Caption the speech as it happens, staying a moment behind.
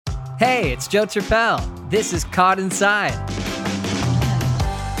Hey, it's Joe Turpel. This is Caught Inside.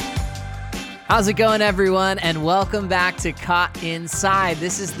 How's it going, everyone? And welcome back to Caught Inside.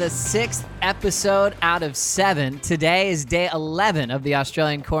 This is the 6th episode out of 7. Today is day 11 of the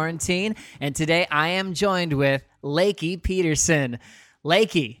Australian quarantine, and today I am joined with Lakey Peterson.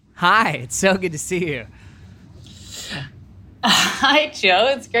 Lakey, hi. It's so good to see you. Hi, Joe.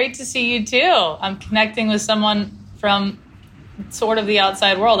 It's great to see you, too. I'm connecting with someone from sort of the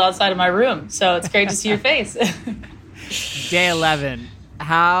outside world, outside of my room. So it's great to see your face. Day 11.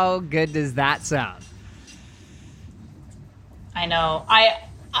 How good does that sound? I know.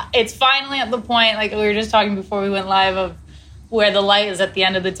 It's finally at the point, like we were just talking before we went live, of where the light is at the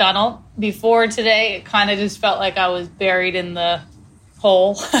end of the tunnel. Before today, it kind of just felt like I was buried in the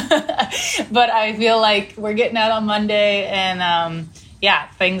hole. But I feel like we're getting out on Monday, and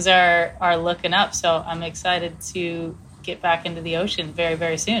things are looking up. So I'm excited to get back into the ocean very,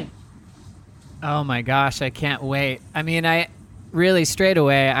 very soon. Oh my gosh, I can't wait. I mean, straight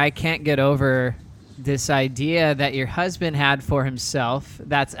away, I can't get over this idea that your husband had for himself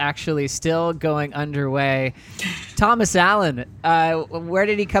that's actually still going underway. Thomas Allen, where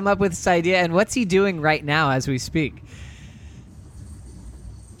did he come up with this idea, and what's he doing right now as we speak?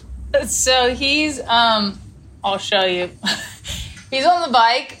 So he's, I'll show you. He's on the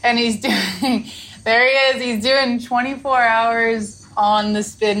bike, and he's doing, there he is, he's doing 24 hours on the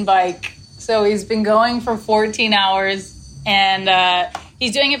spin bike. So he's been going for 14 hours, and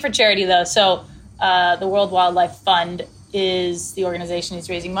he's doing it for charity, though. So the World Wildlife Fund is the organization he's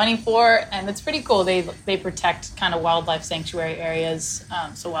raising money for, and it's pretty cool. They protect kind of wildlife sanctuary areas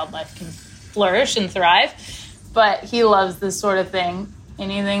so wildlife can flourish and thrive. But he loves this sort of thing.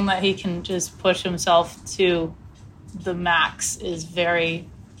 Anything that he can just push himself to the max is very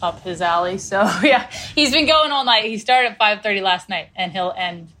up his alley. So, yeah, he's been going all night. He started at 5:30 last night, and he'll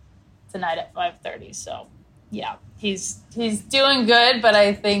end tonight at 5:30. So, yeah, he's doing good, but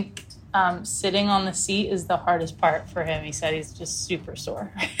I think sitting on the seat is the hardest part for him. He said he's just super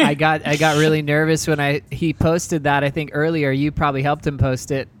sore. I got really nervous when he posted that. I think earlier you probably helped him post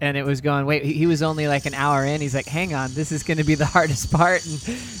it, and it was going, wait, he was only like an hour in. He's like, hang on, this is going to be the hardest part,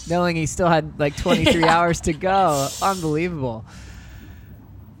 and knowing he still had like 23 hours to go. Unbelievable.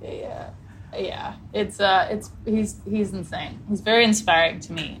 Yeah, he's insane. He's very inspiring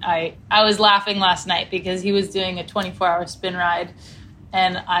to me. I was laughing last night because he was doing a 24-hour spin ride,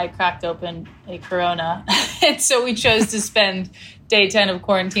 and I cracked open a Corona, and so we chose to spend day 10 of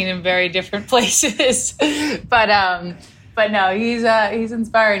quarantine in very different places. But no, he's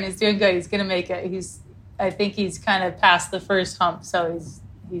inspiring. He's doing good. He's gonna make it. I think he's kind of past the first hump, so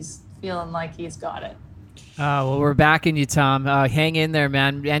he's feeling like he's got it. Oh, well, we're backing you, Tom. Hang in there,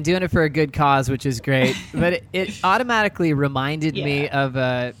 man. And doing it for a good cause, which is great. But it automatically reminded me of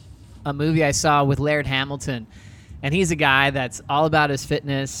a movie I saw with Laird Hamilton. And he's a guy that's all about his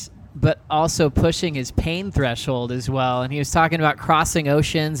fitness, but also pushing his pain threshold as well. And he was talking about crossing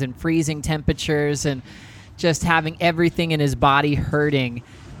oceans and freezing temperatures and just having everything in his body hurting.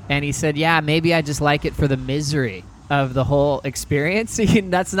 And he said, yeah, maybe I just like it for the misery of the whole experience.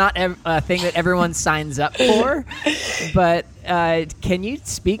 That's not a thing that everyone signs up for. But can you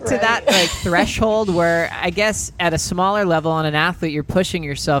speak to that threshold where I guess at a smaller level on an athlete, you're pushing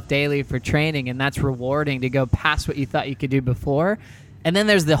yourself daily for training, and that's rewarding to go past what you thought you could do before. And then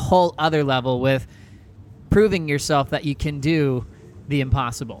there's the whole other level with proving yourself that you can do the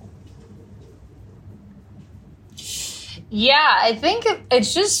impossible. Yeah, I think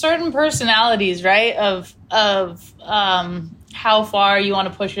it's just certain personalities, right? Of how far you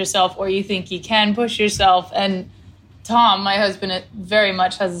want to push yourself, or you think you can push yourself. And Tom, my husband, very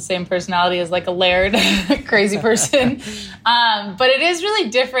much has the same personality as like a Laird, crazy person. But it is really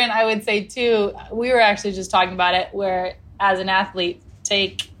different, I would say, too. We were actually just talking about it, where as an athlete,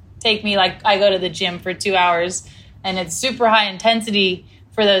 take me, like I go to the gym for 2 hours, and it's super high intensity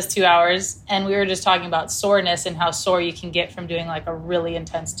for those 2 hours. And we were just talking about soreness and how sore you can get from doing like a really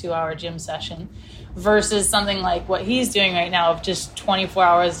intense 2-hour gym session versus something like what he's doing right now of just 24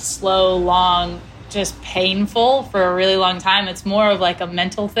 hours, slow, long, just painful for a really long time. It's more of like a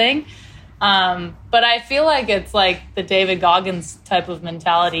mental thing. But I feel like it's like the David Goggins type of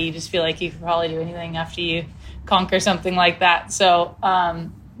mentality. You just feel like you can probably do anything after you conquer something like that. So,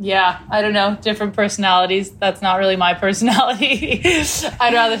 yeah, I don't know, different personalities. That's not really my personality.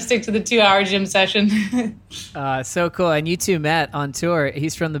 I'd rather stick to the 2-hour gym session. So cool. And you two met on tour.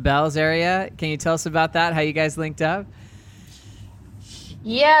 He's from the Bells area. Can you tell us about that, how you guys linked up?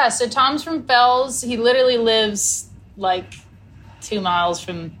 Yeah, so Tom's from Bells. He literally lives like 2 miles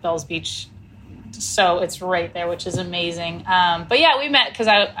from Bells Beach, so it's right there, which is amazing. But yeah, we met because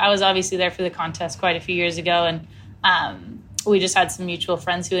I was obviously there for the contest quite a few years ago, and we just had some mutual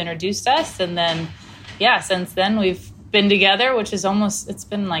friends who introduced us, and then since then we've been together, which is it's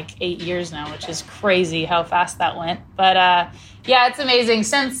been like 8 years now, which is crazy how fast that went. But it's amazing.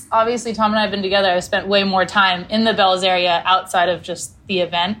 Since obviously Tom and I have been together, I've spent way more time in the Bells area outside of just the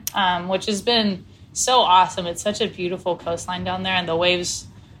event, which has been so awesome. It's such a beautiful coastline down there, and the waves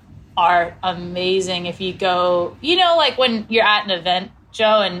are amazing. If you go, like when you're at an event,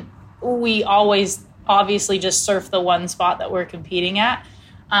 Joe, and we always obviously just surf the one spot that we're competing at,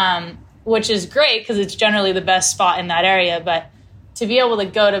 which is great because it's generally the best spot in that area. But to be able to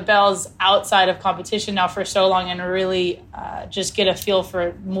go to Bells outside of competition now for so long and really just get a feel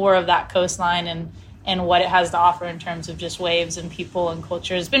for more of that coastline and what it has to offer in terms of just waves and people and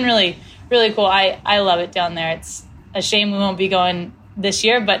culture has been really, really cool. I love it down there. It's a shame we won't be going this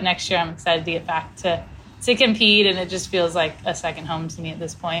year, but next year I'm excited to get back to compete, and it just feels like a second home to me at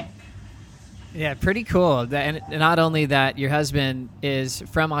this point. Yeah, pretty cool. And not only that, your husband is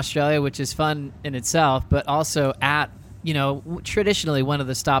from Australia, which is fun in itself, but also at, traditionally one of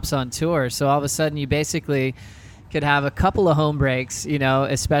the stops on tour. So all of a sudden you basically could have a couple of home breaks,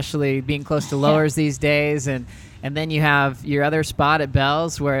 especially being close to lowers these days. And then you have your other spot at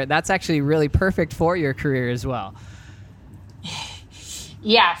Bells where that's actually really perfect for your career as well.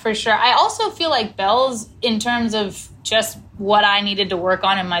 Yeah, for sure. I also feel like Bells, in terms of just what I needed to work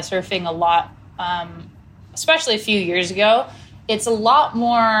on in my surfing a lot, especially a few years ago, it's a lot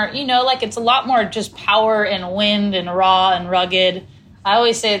more, it's a lot more just power and wind and raw and rugged. I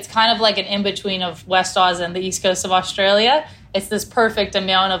always say it's kind of like an in-between of West Oz and the East Coast of Australia. It's this perfect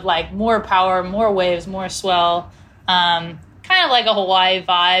amount of like more power, more waves, more swell, kind of like a Hawaii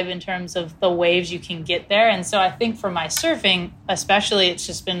vibe in terms of the waves you can get there. And so I think for my surfing, especially, it's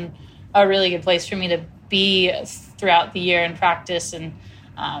just been a really good place for me to be throughout the year and practice and,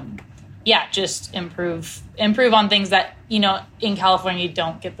 just improve on things that, in California, you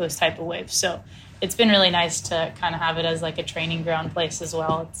don't get those type of waves. So it's been really nice to kind of have it as like a training ground place as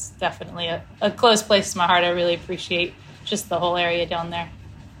well. It's definitely a close place to my heart. I really appreciate just the whole area down there.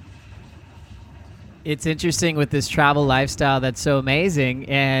 It's interesting with this travel lifestyle that's so amazing,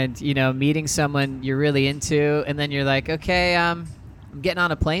 and meeting someone you're really into, and then you're like, okay, I'm getting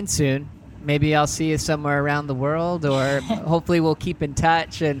on a plane soon. Maybe I'll see you somewhere around the world, or hopefully we'll keep in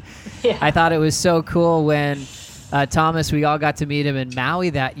touch. And I thought it was so cool when Thomas, we all got to meet him in Maui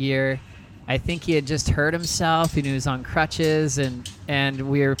that year. I think he had just hurt himself and he was on crutches, and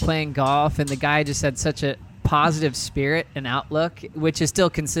we were playing golf, and the guy just had such a positive spirit and outlook, which is still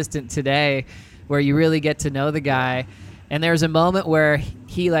consistent today, where you really get to know the guy. And there was a moment where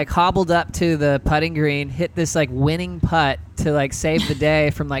he like hobbled up to the putting green, hit this like winning putt to like save the day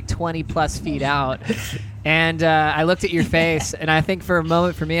from like 20 plus feet out. And I looked at your face, and I think for a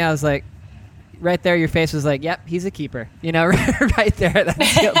moment for me, I was like, right there, your face was like, yep, he's a keeper. Right there. That's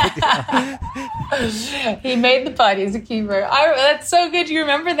He made the putt. He's a keeper. That's so good. You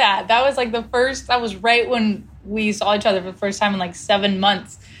remember that? That was like that was right when we saw each other for the first time in like 7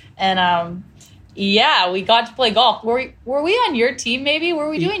 months. And, we got to play golf. Were we on your team maybe? Were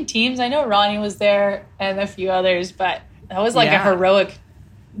we doing teams? I know Ronnie was there and a few others, but that was like a heroic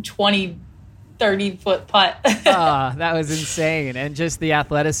 20, 30-foot putt. That was insane. And just the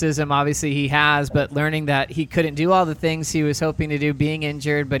athleticism, obviously, he has, but learning that he couldn't do all the things he was hoping to do being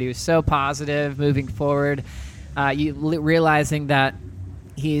injured, but he was so positive moving forward. Realizing that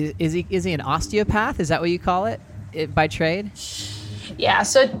is he an osteopath? Is that what you call it by trade? Yeah,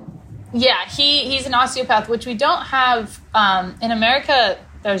 so... Yeah, he's an osteopath, which we don't have in America.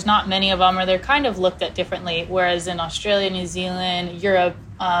 There's not many of them, or they're kind of looked at differently. Whereas in Australia, New Zealand, Europe,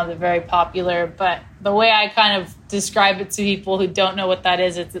 they're very popular. But the way I kind of describe it to people who don't know what that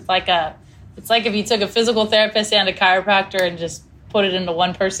is, it's like if you took a physical therapist and a chiropractor and just put it into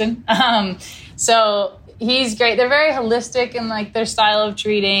one person. So he's great. They're very holistic in like their style of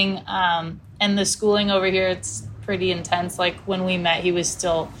treating, and the schooling over here. It's pretty intense. Like when we met, he was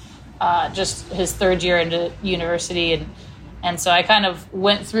still just his third year into university. And so I kind of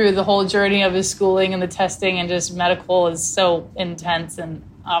went through the whole journey of his schooling and the testing, and just medical is so intense and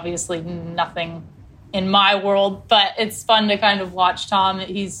obviously nothing in my world, but it's fun to kind of watch Tom.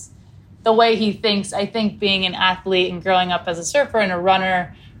 He's the way he thinks. I think being an athlete and growing up as a surfer and a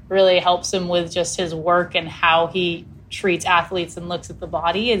runner really helps him with just his work and how he treats athletes and looks at the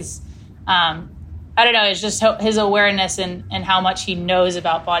body is, I don't know, it's just his awareness and how much he knows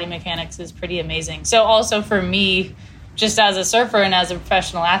about body mechanics is pretty amazing. So also for me, just as a surfer and as a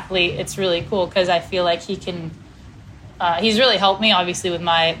professional athlete, it's really cool because I feel like he can he's really helped me, obviously, with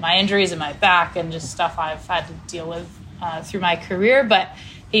my injuries and my back and just stuff I've had to deal with through my career. But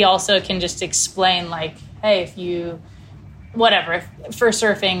he also can just explain, like, hey, if for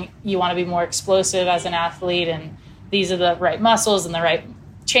surfing, you want to be more explosive as an athlete, and these are the right muscles and the right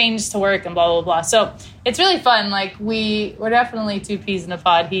chains to work and blah, blah, blah. So it's really fun. Like, we're definitely two peas in a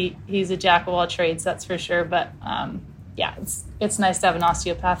pod. He's a jack of all trades, that's for sure. But yeah, it's nice to have an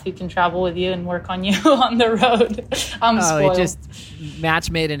osteopath who can travel with you and work on you on the road. I'm spoiled. It just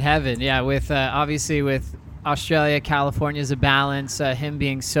match made in heaven. Yeah, with obviously with Australia, California's a balance. Him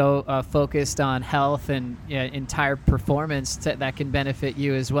being so focused on health and entire performance that can benefit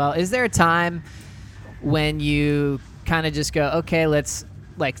you as well. Is there a time when you kind of just go, okay, let's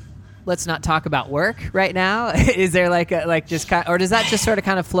not talk about work right now? Is there or does that just sort of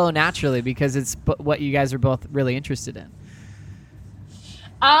kind of flow naturally because it's what you guys are both really interested in?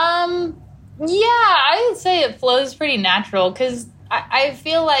 Yeah, I would say it flows pretty natural because I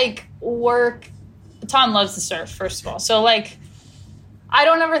feel like work. Tom loves to surf, first of all, so like I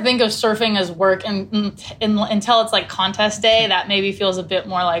don't ever think of surfing as work until it's like contest day. That maybe feels a bit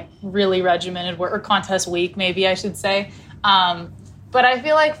more like really regimented work, or contest week, maybe I should say. But I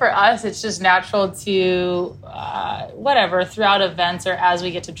feel like for us, it's just natural to, throughout events or as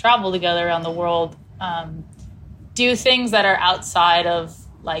we get to travel together around the world, do things that are outside of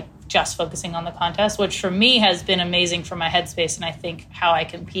like just focusing on the contest, which for me has been amazing for my headspace. And I think how I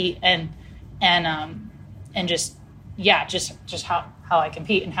compete and just how I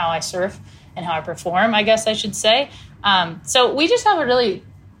compete and how I surf and how I perform, I guess I should say. So we just have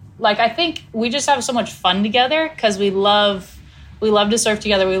I think we just have so much fun together because we love to surf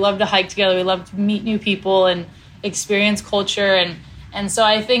together. We love to hike together. We love to meet new people and experience culture. And so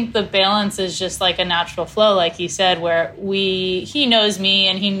I think the balance is just like a natural flow, like you said, where he knows me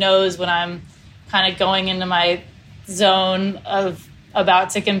and he knows when I'm kind of going into my zone of about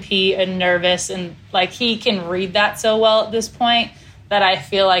to compete and nervous. And like he can read that so well at this point that I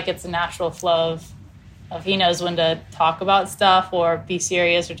feel like it's a natural flow of he knows when to talk about stuff or be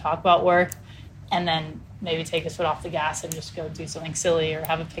serious or talk about work, and then maybe take his foot off the gas and just go do something silly or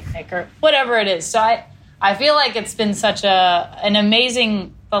have a picnic or whatever it is. So I feel like it's been such an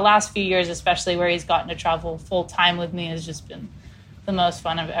amazing, the last few years especially, where he's gotten to travel full time with me has just been the most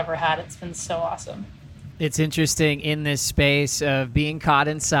fun I've ever had. It's been so awesome. It's interesting in this space of being caught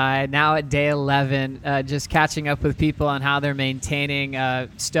inside, now at day 11, just catching up with people on how they're maintaining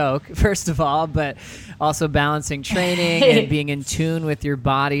stoke, first of all, but also balancing training and being in tune with your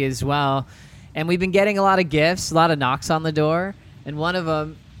body as well. And we've been getting a lot of gifts, a lot of knocks on the door. And one of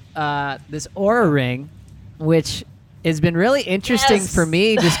them, this Oura Ring, which has been really interesting for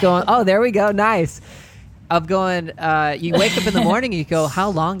me, just going, oh, there we go, nice. Of going, you wake up in the morning, you go, how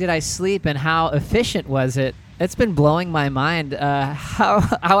long did I sleep and how efficient was it? It's been blowing my mind how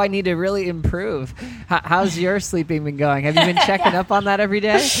I need to really improve. How's your sleeping been going? Have you been checking up on that every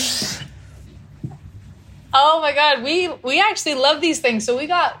day? Oh my God, we actually love these things. So we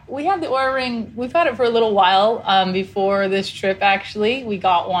have the Oura Ring. We've had it for a little while before this trip. Actually, we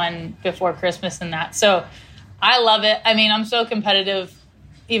got one before Christmas and that. So I love it. I mean, I'm so competitive.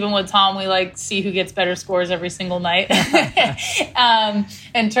 Even with Tom, we like see who gets better scores every single night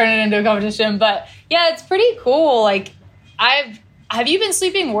and turn it into a competition. But yeah, it's pretty cool. Like, have you been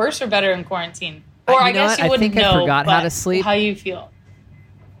sleeping worse or better in quarantine? Or I guess you wouldn't know. I forgot how to sleep. How you feel?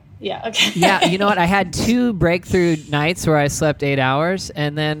 Yeah. Okay. Yeah. You know what? I had 2 breakthrough nights where I slept 8 hours,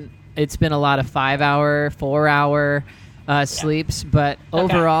 and then it's been a lot of 5-hour, 4-hour sleeps. But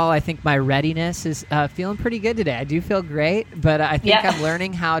overall, I think my readiness is feeling pretty good today. I do feel great, but I think I'm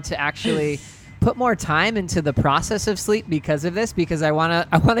learning how to actually put more time into the process of sleep because of this, because I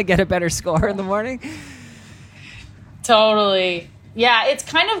want to get a better score in the morning. Totally. Yeah, it's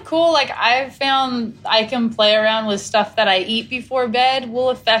kind of cool. Like, I've found I can play around with stuff that I eat before bed will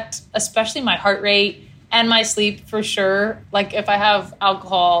affect especially my heart rate and my sleep for sure. Like, if I have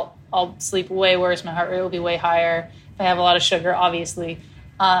alcohol, I'll sleep way worse. My heart rate will be way higher. If I have a lot of sugar, obviously,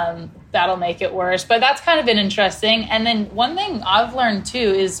 that'll make it worse. But that's kind of been interesting. And then one thing I've learned too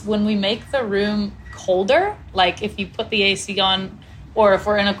is when we make the room colder, like if you put the AC on, or if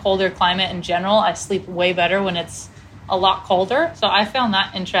we're in a colder climate in general, I sleep way better when it's a lot colder. So I found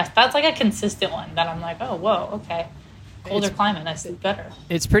that interesting. That's like a consistent one that I'm like, oh, whoa, okay. Colder climate, I sleep better.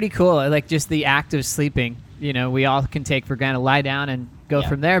 It's pretty cool. Like just the act of sleeping, you know, we all can take for granted, lie down and go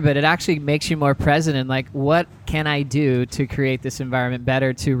from there, but it actually makes you more present and like, what can I do to create this environment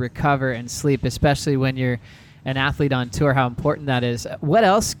better to recover and sleep, especially when you're an athlete on tour, how important that is. What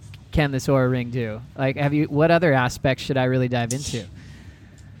else can this Oura Ring do? Like, what other aspects should I really dive into?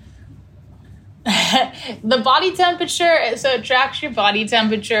 The body temperature, so it tracks your body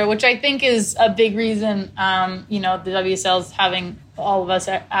temperature, which I think is a big reason, the WSL's having all of us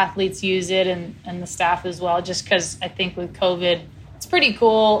athletes use it and the staff as well, just because I think with COVID, it's pretty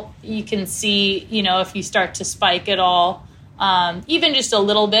cool. You can see, if you start to spike at all, even just a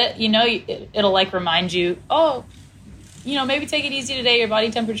little bit, it'll like remind you, oh, maybe take it easy today. Your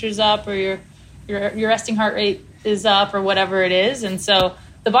body temperature's up, or your resting heart rate is up, or whatever it is. And so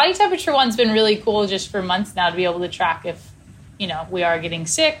the body temperature one's been really cool just for months now to be able to track if, we are getting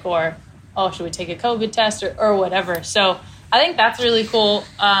sick, or, oh, should we take a COVID test or whatever. So I think that's a really cool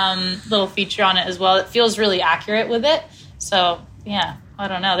little feature on it as well. It feels really accurate with it. So, yeah, I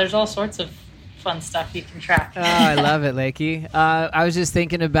don't know. There's all sorts of fun stuff you can track. Oh, I love it, Lakey. I was just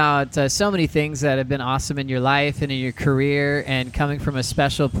thinking about so many things that have been awesome in your life and in your career, and coming from a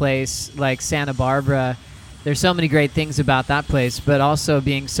special place like Santa Barbara. There's so many great things about that place, but also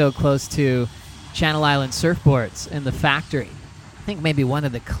being so close to Channel Island Surfboards and the factory. I think maybe one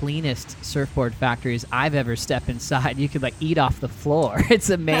of the cleanest surfboard factories I've ever stepped inside. You could eat off the floor. It's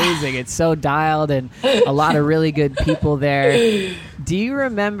amazing. It's so dialed, and a lot of really good people there. Do you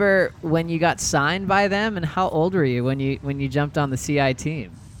remember when you got signed by them, and how old were you when you jumped on the CI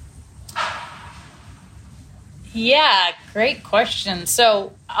team? Yeah, great question.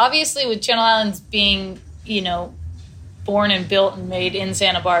 So obviously with Channel Islands being, born and built and made in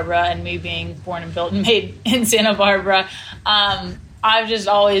Santa Barbara, and me being born and built and made in Santa Barbara, I've just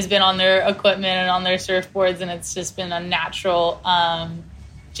always been on their equipment and on their surfboards, and it's just been a natural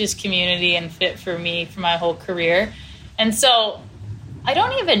just community and fit for me for my whole career. And so I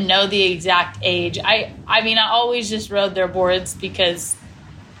don't even know the exact age. I mean, I always just rode their boards because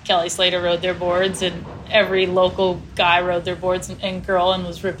Kelly Slater rode their boards, and every local guy rode their boards and girl and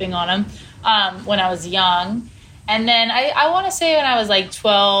was ripping on them when I was young. And then I want to say when I was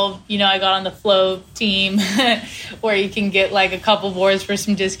 12, I got on the Flow team where you can get a couple boards for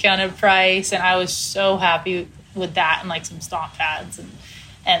some discounted price. And I was so happy with that, and some stomp pads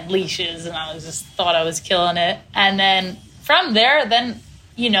and leashes. And I thought I was killing it. And then from there,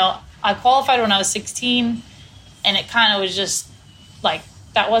 I qualified when I was 16, and it kind of was just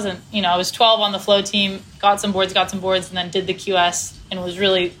that wasn't, I was 12 on the Flow team, got some boards, and then did the QS, and was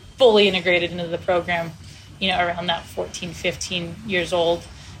really fully integrated into the program, around that 14, 15 years old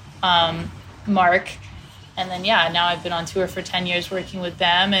mark. And then, now I've been on tour for 10 years working with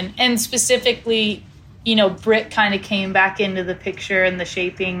them. And specifically, Britt kind of came back into the picture in the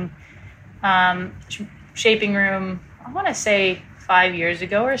shaping room, I want to say 5 years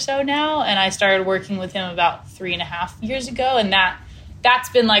ago or so now. And I started working with him about 3.5 years ago. And that's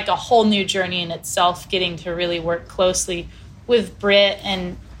been a whole new journey in itself, getting to really work closely with Britt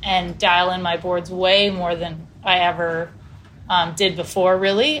and dial in my boards way more than I ever did before,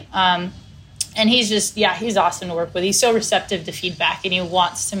 really. And he's he's awesome to work with. He's so receptive to feedback, and he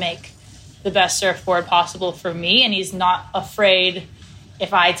wants to make the best surfboard possible for me. And he's not afraid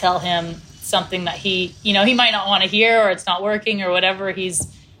if I tell him something that he might not want to hear, or it's not working or whatever. He's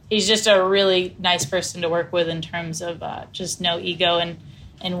just a really nice person to work with in terms of just no ego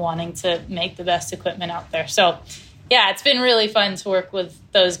and wanting to make the best equipment out there. So, yeah, it's been really fun to work with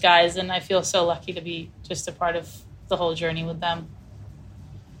those guys, and I feel so lucky to be just a part of the whole journey with them.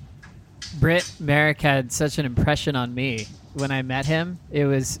 Britt Merrick had such an impression on me when I met him.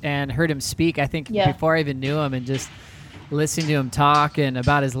 And heard him speak, I think, before I even knew him, and just listening to him talk and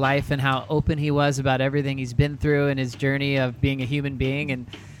about his life and how open he was about everything he's been through in his journey of being a human being. And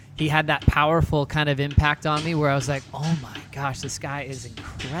he had that powerful kind of impact on me where I was like, oh my gosh, this guy is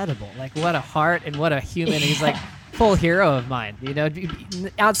incredible. What a heart and what a human. He's full hero of mine,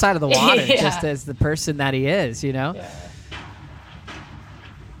 outside of the water, just as the person that he is,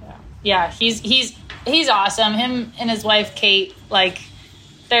 Yeah, he's awesome. Him and his wife, Kate, they've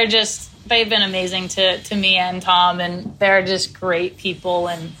been amazing to me and Tom, and they're just great people.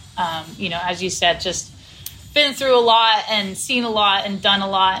 And, as you said, just been through a lot and seen a lot and done a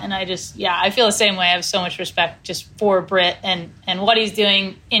lot. And I feel the same way. I have so much respect just for Britt and what he's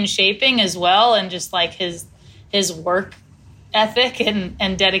doing in shaping as well. And just his work ethic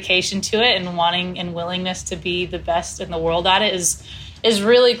and dedication to it, and wanting and willingness to be the best in the world at it is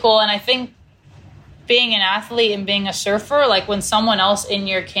really cool. And I think being an athlete and being a surfer, when someone else in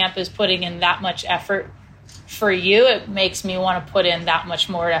your camp is putting in that much effort for you, it makes me want to put in that much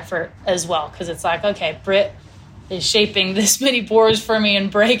more effort as well. Because it's okay, Britt is shaping this many boards for me and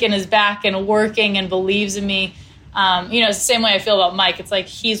breaking his back and working and believes in me. It's the same way I feel about Mike. It's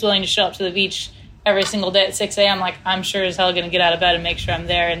he's willing to show up to the beach every single day at 6 a.m. I'm sure as hell going to get out of bed and make sure I'm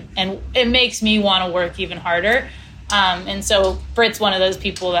there. And it makes me want to work even harder. And so Britt's one of those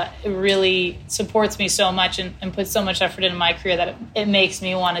people that really supports me so much and puts so much effort into my career that it makes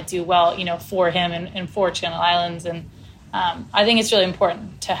me want to do well, for him and for Channel Islands. And I think it's really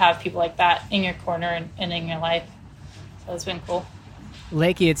important to have people like that in your corner and in your life. So it's been cool.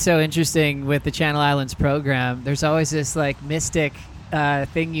 Lakey, it's so interesting with the Channel Islands program. There's always this like mystic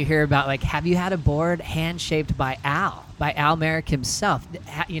thing you hear about, like, have you had a board hand-shaped by Al Merrick himself?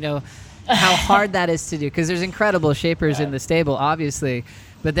 How hard that is to do, because there's incredible shapers in the stable, obviously,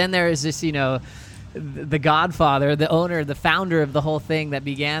 but then there is this, the godfather, the owner, the founder of the whole thing that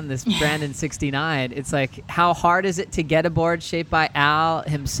began this Brandon 69. It's like, how hard is it to get a board shaped by Al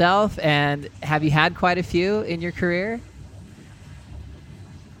himself, and have you had quite a few in your career?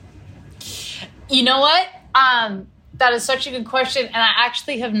 You know what? That is such a good question, and I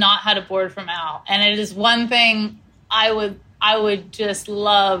actually have not had a board from Al, and it is one thing I would just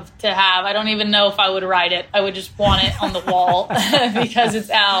love to have. I don't even know if I would write it. I would just want it on the wall because it's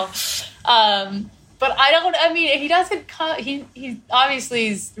Al. But he doesn't, he obviously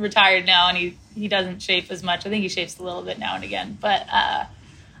he's retired now and he doesn't shape as much. I think he shapes a little bit now and again. But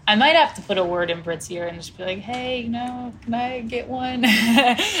I might have to put a word in Britt's ear and just be like, hey, can I get one?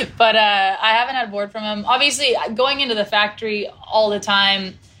 But I haven't had a board from him. Obviously, going into the factory all the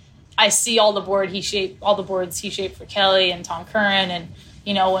time, I see all the boards he shaped for Kelly and Tom Curran, and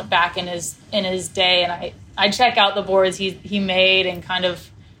went back in his day, and I check out the boards he made and kind of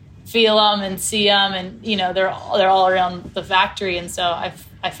feel them and see them, and they're all around the factory, and so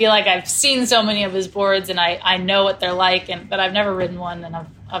I feel like I've seen so many of his boards, and I know what they're like, but I've never ridden one, and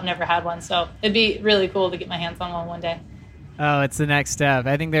I've never had one, so it'd be really cool to get my hands on one day. Oh, it's the next step.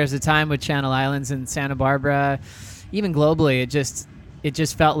 I think there's a time with Channel Islands and Santa Barbara, even globally, it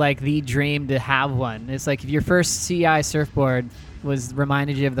just felt like the dream to have one. It's like if your first CI surfboard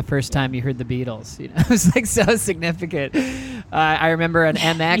reminded you of the first time you heard the Beatles. It was like so significant. I remember an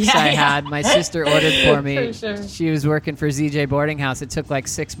MX I had. My sister ordered for me. For sure. She was working for ZJ Boarding House. It took like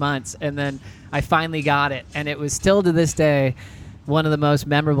 6 months, and then I finally got it. And it was still to this day one of the most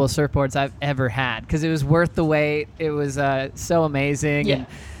memorable surfboards I've ever had, because it was worth the wait. It was so amazing. Yeah. And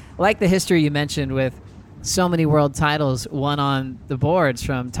like the history you mentioned with so many world titles won on the boards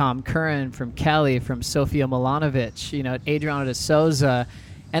from Tom Curran, from Kelly, from Sofia Milanovic, Adriana de Souza,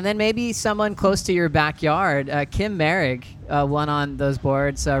 and then maybe someone close to your backyard. Kim Merrick won on those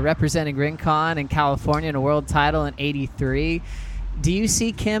boards, representing Rincon in California in a world title in '83. Do you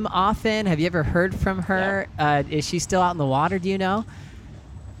see Kim often? Have you ever heard from her? Yeah. Is she still out in the water? Do you know?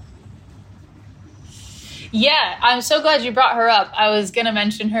 Yeah, I'm so glad you brought her up. I was going to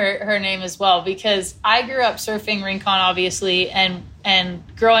mention her name as well, because I grew up surfing Rincon, obviously, and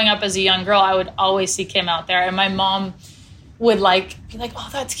growing up as a young girl, I would always see Kim out there. And my mom would be like, oh,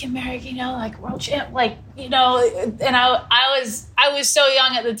 that's Kim Merrick, world champ, and I was so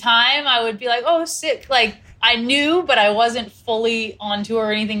young at the time. I would be like, oh, sick. I knew, but I wasn't fully onto her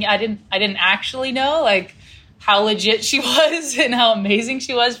or anything. I didn't actually know, how legit she was and how amazing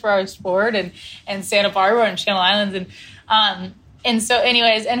she was for our sport and Santa Barbara and Channel Islands. And so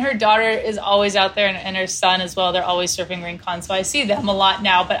anyways, and her daughter is always out there and her son as well. They're always surfing Rincon. So I see them a lot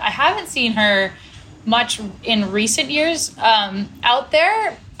now, but I haven't seen her much in recent years out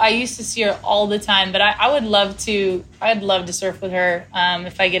there. I used to see her all the time, but I'd love to surf with her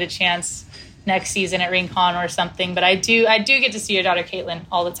if I get a chance next season at Rincon or something. But I do get to see her daughter Caitlin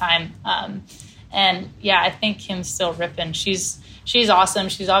all the time. And yeah, I think Kim's still ripping. She's awesome.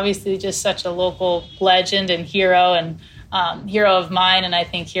 She's obviously just such a local legend and hero, and hero of mine, and I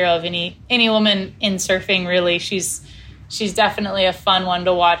think hero of any woman in surfing, really. She's definitely a fun one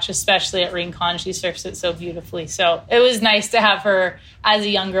to watch, especially at Rincon. She surfs it so beautifully. So it was nice to have her as a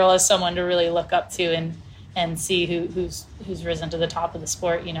young girl, as someone to really look up to and see who's risen to the top of the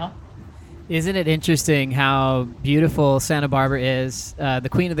sport, Isn't it interesting how beautiful Santa Barbara is, the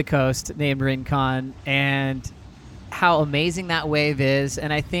queen of the coast, named Rincon, and how amazing that wave is?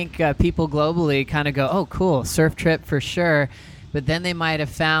 And I think people globally kind of go, oh, cool, surf trip for sure. But then they might have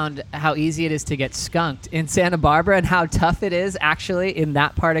found how easy it is to get skunked in Santa Barbara, and how tough it is actually in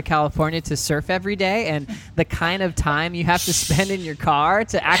that part of California to surf every day, and the kind of time you have to spend in your car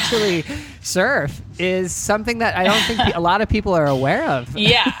to actually surf is something that I don't think a lot of people are aware of.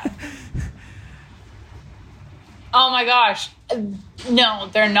 Yeah. Oh my gosh. No,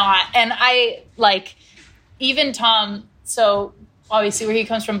 they're not. And even Tom, so obviously where he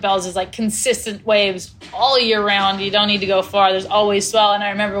comes from, Bells, is consistent waves all year round. You don't need to go far. There's always swell. And I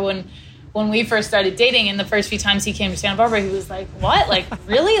remember when we first started dating, and the first few times he came to Santa Barbara, he was like, what?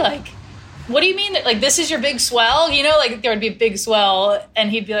 Really? What do you mean that, this is your big swell? There would be a big swell,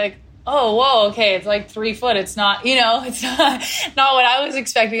 and he'd be like, oh, whoa, okay, it's like 3 foot. It's not, it's not what I was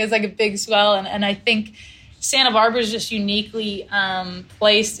expecting. It's like a big swell. And I think Santa Barbara is just uniquely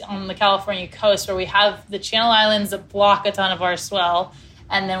placed on the California coast, where we have the Channel Islands that block a ton of our swell,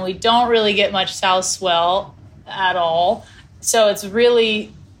 and then we don't really get much south swell at all. So it's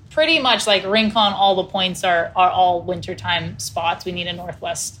really pretty much like Rincon. All the points are all wintertime spots. We need a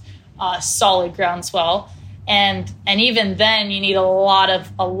northwest solid ground swell. And even then, you need a lot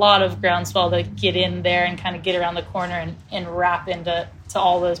of groundswell to get in there and kind of get around the corner and wrap into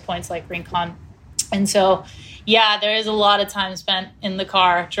all those points like Rincon. And so, yeah, there is a lot of time spent in the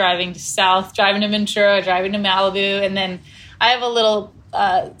car driving to south, driving to Ventura, driving to Malibu, and then I have a little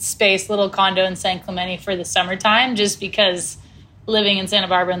little condo in San Clemente for the summertime, just because living in Santa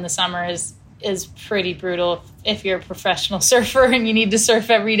Barbara in the summer is pretty brutal if you're a professional surfer and you need to surf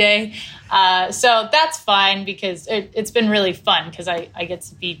every day. So that's fine, because it's been really fun, because I get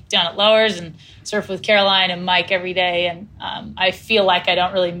to be down at Lowers and surf with Caroline and Mike every day. And I feel like I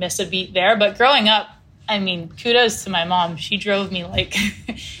don't really miss a beat there. But growing up, I mean, kudos to my mom. She drove me like,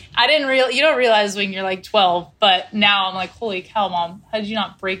 you don't realize when you're like 12, but now I'm like, holy cow, Mom, how did you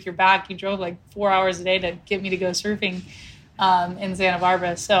not break your back? You drove like 4 hours a day to get me to go surfing in Santa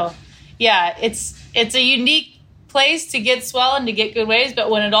Barbara. So yeah, it's a unique place to get swell and to get good waves, but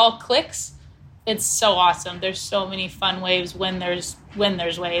when it all clicks, it's so awesome. There's so many fun waves when there's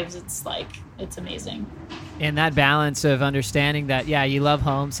waves. It's amazing. And that balance of understanding that, yeah, you love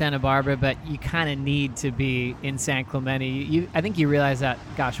home, Santa Barbara, but you kind of need to be in San Clemente. I think you realize that,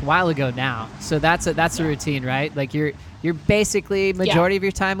 gosh, a while ago now. So that's a routine, right? Like you're basically majority of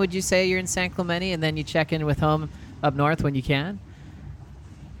your time, would you say, you're in San Clemente, and then you check in with home up north when you can?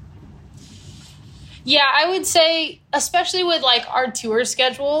 Yeah, I would say, especially with like our tour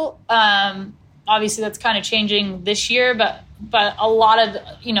schedule, obviously that's kind of changing this year, but a lot of,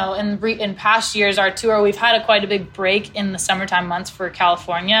 in past years, our tour, we've had quite a big break in the summertime months for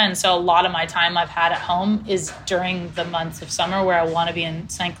California. And so a lot of my time I've had at home is during the months of summer where I want to be in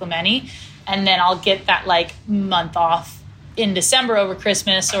San Clemente. And then I'll get that like month off in December over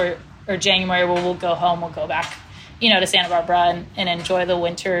Christmas or January, where we'll go home, we'll go back to Santa Barbara and enjoy the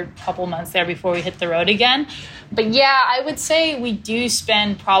winter couple months there before we hit the road again. But yeah, I would say we do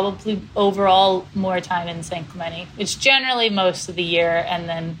spend probably overall more time in San Clemente. It's generally most of the year, and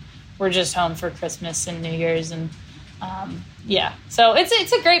then we're just home for Christmas and New Year's. And yeah, so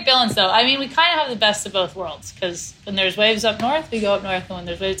it's a great balance though. I mean, we kind of have the best of both worlds, because when there's waves up north, we go up north, and when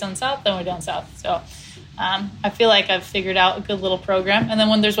there's waves down south, then we're down south. So I feel like I've figured out a good little program. And then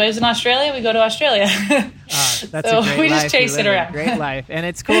when there's waves in Australia, we go to Australia. That's so a great we life just chase it around. Great life. And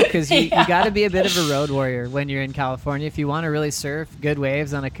it's cool because you got to be a bit of a road warrior when you're in California if you want to really surf good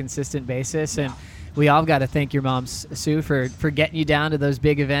waves on a consistent basis. And we all got to thank your mom, Sue, for getting you down to those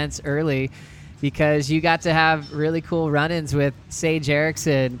big events early, because you got to have really cool run-ins with Sage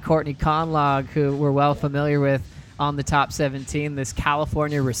Erickson, Courtney Conlog, who we're well familiar with on the top 17, this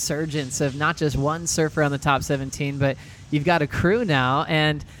California resurgence of not just one surfer on the top 17, but you've got a crew now.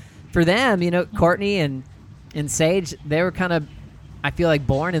 And for them, Courtney and Sage, they were kind of, I feel like,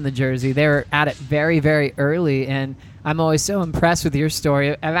 born in the Jersey. They were at it very, very early. And I'm always so impressed with your story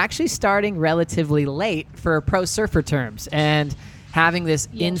of actually starting relatively late for pro surfer terms and having this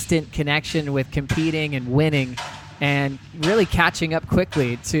instant connection with competing and winning and really catching up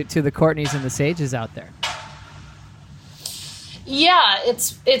quickly to the Courtneys and the Sages out there. Yeah,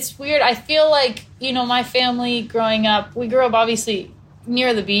 it's weird. I feel like, my family growing up, we grew up obviously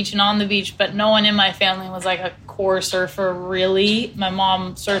near the beach and on the beach, but no one in my family was like a core surfer, really. My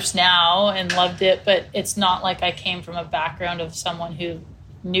mom surfs now and loved it, but it's not like I came from a background of someone who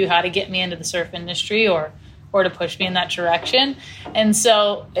knew how to get me into the surf industry or to push me in that direction. And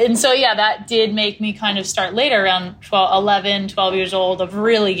so yeah, that did make me kind of start later, around 12 years old, of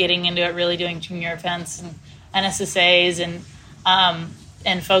really getting into it, really doing junior events and NSSAs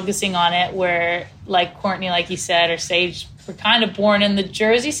and focusing on it, where like Courtney, like you said, or Sage were kind of born in the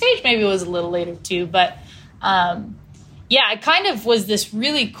Jersey. Sage maybe was a little later too, but yeah, it kind of was this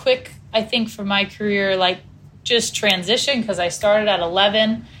really quick, I think, for my career, like just transition, because I started at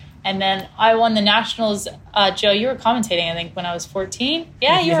 11 and then I won the nationals. Joe, you were commentating, I think, when I was 14.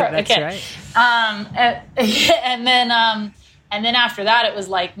 Yeah, you were. That's okay. Right. And then after that, it was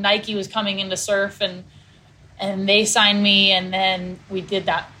like Nike was coming into surf and they signed me, and then we did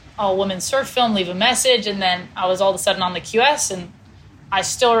that all-women's surf film, Leave a Message, and then I was all of a sudden on the QS, and I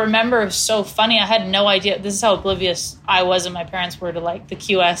still remember, it was so funny, I had no idea, this is how oblivious I was and my parents were to like the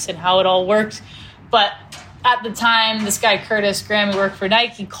QS and how it all worked. But at the time, this guy Curtis Graham, who worked for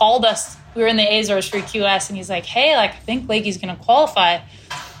Nike, called us, we were in the Azores for QS, and he's like, hey, like, I think Lakey's going to qualify.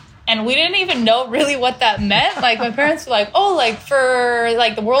 And we didn't even know really what that meant. Like my parents were like, oh, like for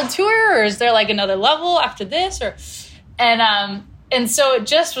like the world tour, or is there like another level after this? And so it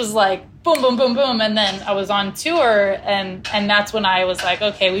just was like boom, boom, boom, boom. And then I was on tour, and that's when I was like,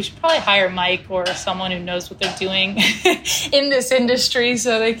 okay, we should probably hire Mike or someone who knows what they're doing in this industry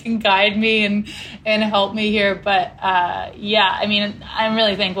so they can guide me and help me here. But yeah, I mean, I'm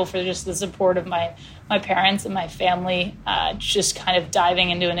really thankful for just the support of my parents and my family, just kind of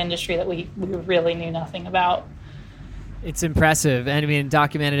diving into an industry that we really knew nothing about. It's impressive. And I mean,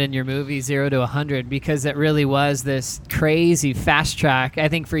 documented in your movie 0 to 100, because it really was this crazy fast track, I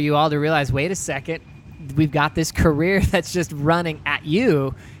think, for you all to realize, wait a second, we've got this career that's just running at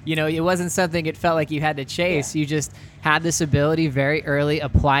you. You know, it wasn't something it felt like you had to chase. Yeah. You just had this ability very early,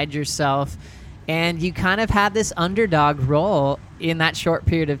 applied yourself, and you kind of had this underdog role in that short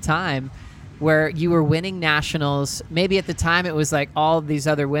period of time where you were winning nationals. Maybe at the time it was like all of these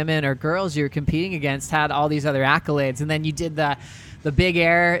other women or girls you were competing against had all these other accolades. And then you did the big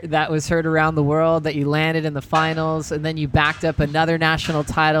air that was heard around the world, that you landed in the finals. And then you backed up another national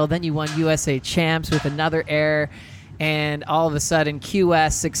title. Then you won USA Champs with another air. And all of a sudden,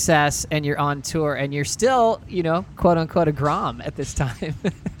 QS success, and you're on tour. And you're still, you know, quote unquote, a Grom at this time.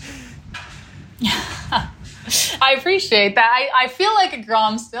 I appreciate that. I feel like a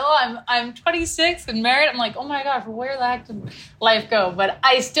Grom still. I'm 26 and married. I'm like, oh my gosh, where the heck did life go? But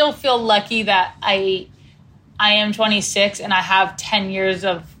I still feel lucky that I am 26 and I have 10 years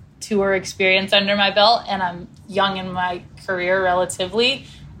of tour experience under my belt, and I'm young in my career relatively.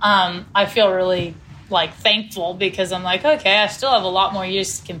 I feel really like thankful, because I'm like, okay, I still have a lot more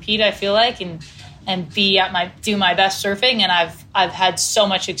years to compete, I feel like, and do my best surfing. And I've had so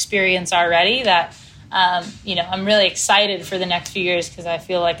much experience already that you know, I'm really excited for the next few years, because I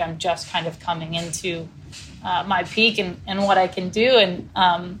feel like I'm just kind of coming into my peak and what I can do.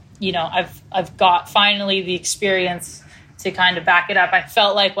 And, you know, I've got finally the experience to kind of back it up. I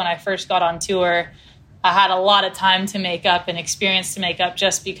felt like when I first got on tour, I had a lot of time to make up and experience to make up,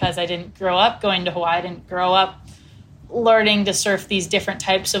 just because I didn't grow up going to Hawaii. I didn't grow up learning to surf these different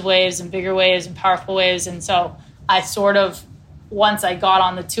types of waves and bigger waves and powerful waves. And so I sort of, once I got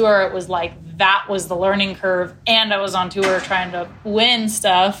on the tour, it was like that was the learning curve, and I was on tour trying to win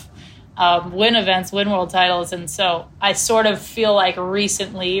stuff, win events, win world titles. And so I sort of feel like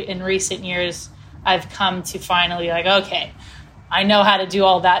in recent years, I've come to finally like, okay, I know how to do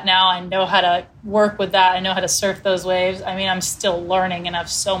all that now. I know how to work with that. I know how to surf those waves. I mean, I'm still learning and I have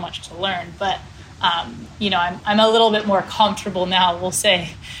so much to learn, but you know, I'm a little bit more comfortable now, we'll say,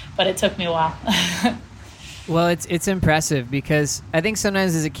 but it took me a while. Well, it's impressive, because I think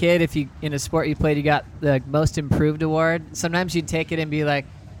sometimes as a kid, if you in a sport you played, you got the most improved award. Sometimes you'd take it and be like,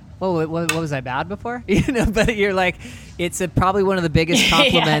 "Well, what was I bad before?" You know, but you're like, it's probably one of the biggest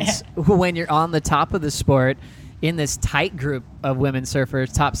compliments when you're on the top of the sport in this tight group of women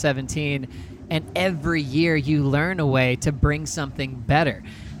surfers, top 17, and every year you learn a way to bring something better.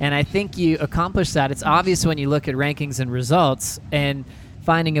 And I think you accomplish that. It's obvious when you look at rankings and results, and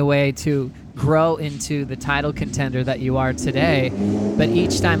finding a way to grow into the title contender that you are today. But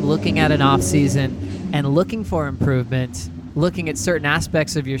each time looking at an off season and looking for improvement, looking at certain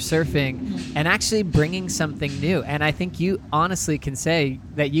aspects of your surfing and actually bringing something new. And I think you honestly can say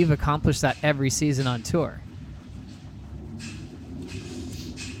that you've accomplished that every season on tour.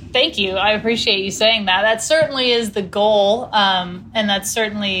 Thank you. I appreciate you saying that. That certainly is the goal. And that's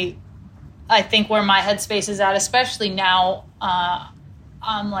certainly, I think, where my headspace is at, especially now.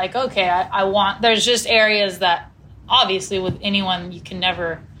 I'm like, okay, I want, there's just areas that obviously with anyone, you can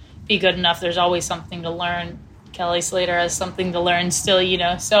never be good enough. There's always something to learn. Kelly Slater has something to learn still, you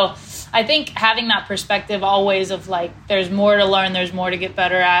know? So I think having that perspective always of like, there's more to learn, there's more to get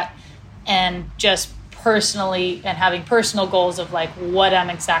better at, and just personally, and having personal goals of like what I'm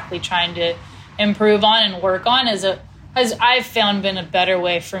exactly trying to improve on and work on as I've found been a better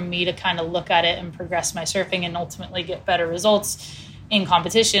way for me to kind of look at it and progress my surfing and ultimately get better results in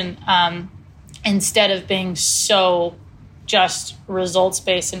competition, instead of being so just results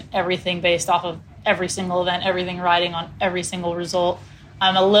based and everything based off of every single event, everything riding on every single result.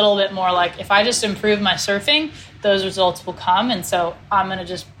 I'm a little bit more like, if I just improve my surfing, those results will come. And so I'm going to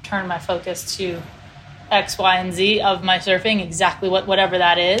just turn my focus to X, Y, and Z of my surfing, exactly whatever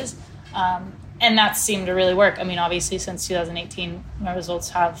that is. And that seemed to really work. I mean, obviously since 2018, my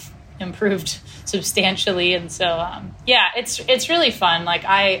results have improved substantially. And so, yeah, it's really fun. Like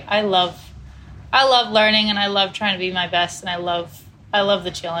I love learning, and I love trying to be my best, and I love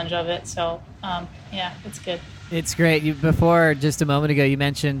the challenge of it. So, yeah, it's good. It's great. Before, just a moment ago, you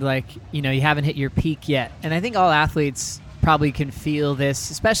mentioned, like, you know, you haven't hit your peak yet. And I think all athletes probably can feel this,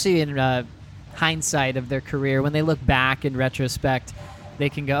 especially in hindsight of their career. When they look back in retrospect, they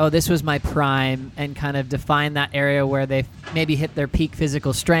can go, oh, this was my prime, and kind of define that area where they maybe hit their peak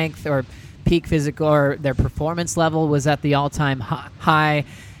physical strength or peak physical, or their performance level was at the all-time high.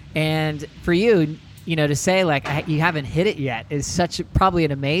 And for you, to say like you haven't hit it yet is probably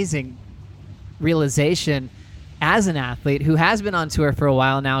an amazing realization as an athlete who has been on tour for a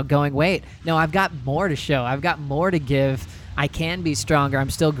while now, going, wait, no, I've got more to show. I've got more to give. I can be stronger.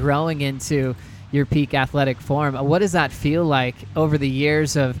 I'm still growing into your peak athletic form. What does that feel like over the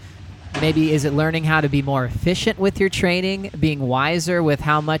years of, maybe is it learning how to be more efficient with your training, being wiser with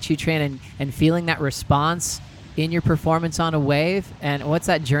how much you train, and feeling that response in your performance on a wave? And what's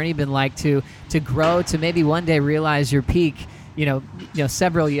that journey been like to grow to maybe one day realize your peak,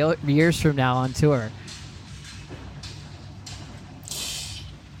 several years from now on tour?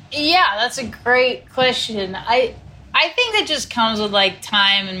 Yeah, that's a great question. I think it just comes with like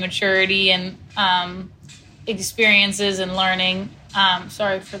time and maturity and experiences and learning.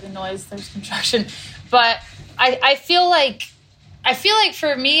 Sorry for the noise. There's construction, but I feel like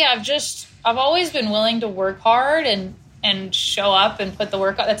for me, I've always been willing to work hard and show up and put the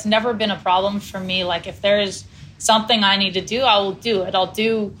work out. That's never been a problem for me. Like if there is something I need to do, I will do it. I'll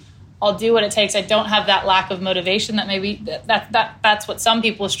do what it takes. I don't have that lack of motivation that maybe that's what some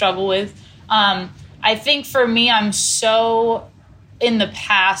people struggle with. I think for me, I'm so in the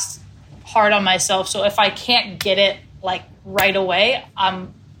past hard on myself. So if I can't get it like right away,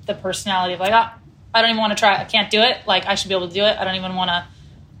 I'm the personality of like, I don't even want to try it. I can't do it. Like I should be able to do it. I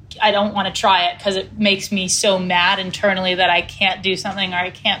don't want to try it because it makes me so mad internally that I can't do something, or I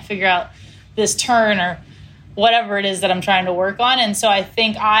can't figure out this turn or whatever it is that I'm trying to work on. And so I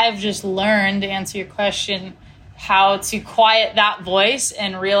think I've just learned, to answer your question, how to quiet that voice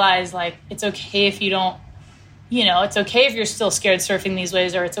and realize like it's okay if you don't, it's okay if you're still scared surfing these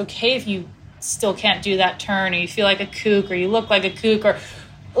waves, or it's okay if you still can't do that turn, or you feel like a kook, or you look like a kook, or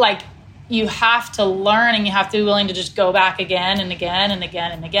like you have to learn, and you have to be willing to just go back again and again and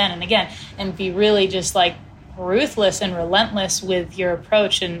again and again and again, and be really just like ruthless and relentless with your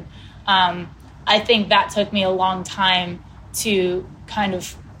approach. And I think that took me a long time to kind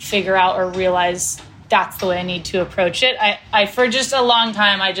of figure out or realize that's the way I need to approach it. I for just a long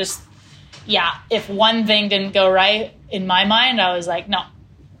time, if one thing didn't go right in my mind, I was like, no,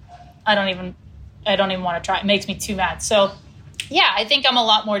 I don't even want to try. It makes me too mad. So yeah, I think I'm a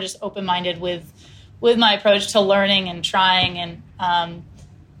lot more just open-minded with my approach to learning and trying. And, I'm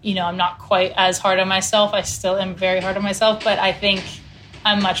not quite as hard on myself. I still am very hard on myself, but I think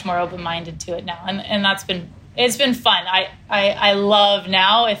I'm much more open-minded to it now. And it's been fun. I love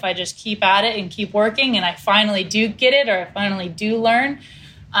now if I just keep at it and keep working and I finally do get it, or I finally do learn,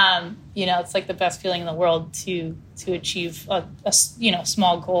 it's like the best feeling in the world to achieve a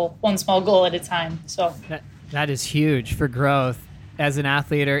small goal, one small goal at a time. So that is huge for growth as an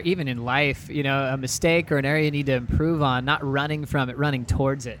athlete, or even in life, a mistake or an area you need to improve on, not running from it, running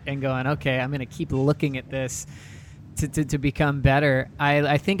towards it and going, okay, I'm going to keep looking at this to become better.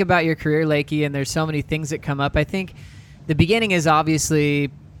 I think about your career, Lakey, and there's so many things that come up. I think the beginning is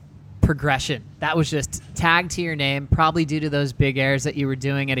obviously progression. That was just tagged to your name, probably due to those big airs that you were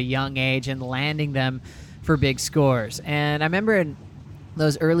doing at a young age and landing them for big scores. And I remember in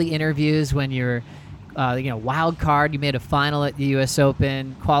those early interviews when you're wild card, you made a final at the U.S.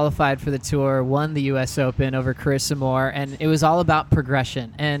 Open, qualified for the tour, won the U.S. Open over Carissa Moore, and it was all about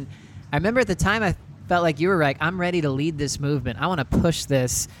progression. And I remember at the time I felt like you were like, I'm ready to lead this movement. I want to push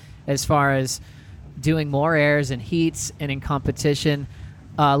this as far as doing more airs and heats and in competition.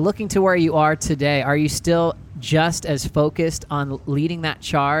 Looking to where you are today, are you still just as focused on leading that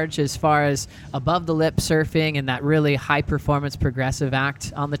charge as far as above the lip surfing and that really high performance progressive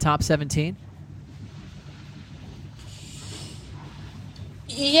act on the top 17?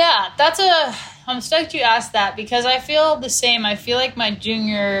 Yeah, I'm stoked you asked that, because I feel the same. I feel like my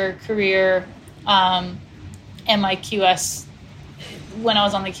junior career and my QS, when I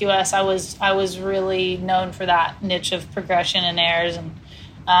was on the QS, I was really known for that niche of progression and airs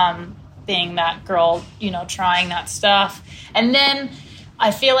and being that girl, trying that stuff. And then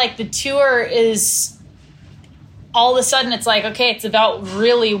I feel like the tour is all of a sudden it's like, okay, it's about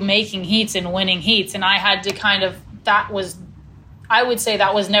really making heats and winning heats. And I had to I would say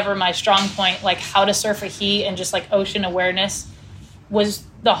that was never my strong point. Like how to surf a heat and just like ocean awareness was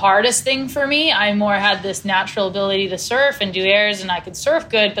the hardest thing for me. I more had this natural ability to surf and do airs, and I could surf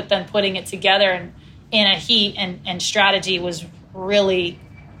good, but then putting it together and in a heat and strategy was really,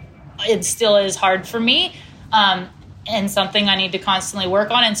 it still is hard for me, and something I need to constantly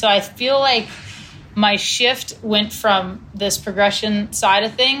work on. And so I feel like my shift went from this progression side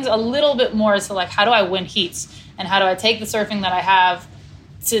of things a little bit more to like, how do I win heats? And how do I take the surfing that I have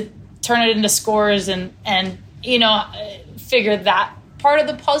to turn it into scores and figure that part of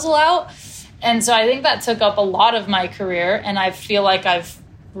the puzzle out? And so I think that took up a lot of my career, and I feel like I've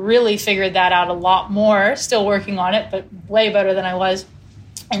really figured that out a lot more, still working on it, but way better than I was.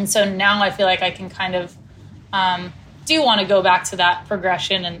 And so now I feel like I can kind of do want to go back to that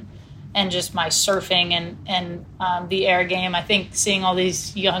progression and just my surfing and the air game. I think seeing all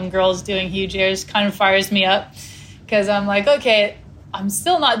these young girls doing huge airs kind of fires me up, because I'm like, okay, I'm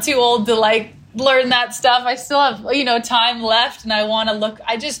still not too old to like learn that stuff. I still have, time left, and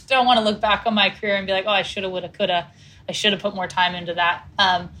I just don't want to look back on my career and be like, oh, I should have, would have, could have. I should have put more time into that.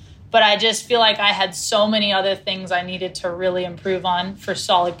 But I just feel like I had so many other things I needed to really improve on for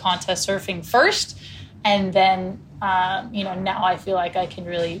solid contest surfing first. And then, now I feel like I can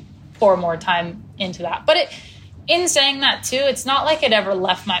really pour more time into that. But in saying that too, it's not like it ever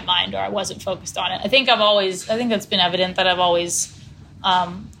left my mind or I wasn't focused on it. I think that's been evident that I've always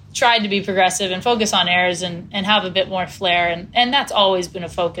tried to be progressive and focus on airs and have a bit more flair. And that's always been a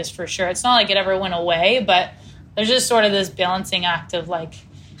focus for sure. It's not like it ever went away, but there's just sort of this balancing act of like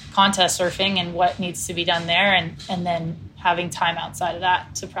contest surfing and what needs to be done there, and then having time outside of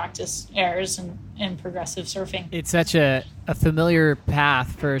that to practice airs and progressive surfing. It's such a familiar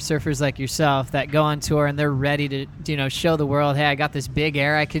path for surfers like yourself that go on tour and they're ready to show the world, hey, I got this big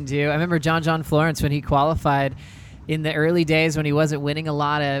air I can do. I remember John Florence when he qualified in the early days when he wasn't winning a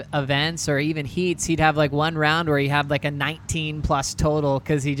lot of events or even heats. He'd have like one round where he had like a 19 plus total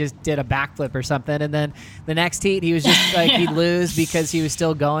because he just did a backflip or something, and then the next heat he was just like he'd lose because he was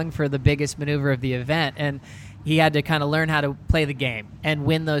still going for the biggest maneuver of the event. And he had to kind of learn how to play the game and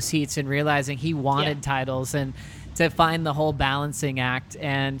win those heats, and realizing he wanted titles and to find the whole balancing act.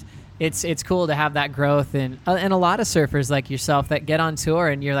 And it's cool to have that growth, and a lot of surfers like yourself that get on tour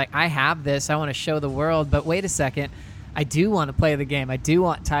and you're like, I have this, I want to show the world, but wait a second, I do want to play the game, I do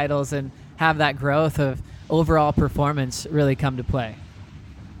want titles, and have that growth of overall performance really come to play.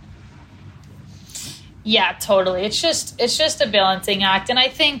 Yeah, totally. It's just a balancing act. And I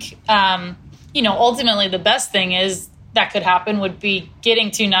think, ultimately the best thing is that could happen would be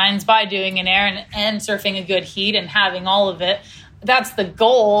getting 2 9s by doing an air and surfing a good heat and having all of it. That's the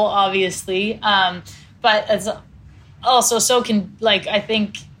goal, obviously. But it's also I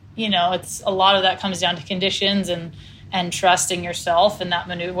think, it's a lot of that comes down to conditions and trusting yourself and that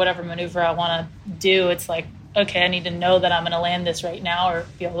whatever maneuver I want to do. It's like, okay, I need to know that I'm going to land this right now or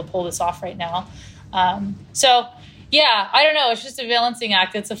be able to pull this off right now. Yeah, I don't know. It's just a balancing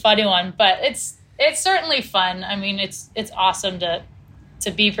act. It's a funny one, but it's certainly fun. I mean, it's awesome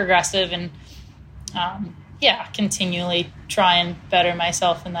to be progressive and, continually try and better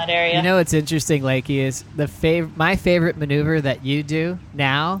myself in that area. What's interesting, Lakey, is my favorite maneuver that you do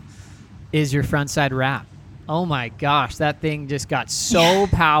now is your frontside wrap. Oh my gosh, that thing just got so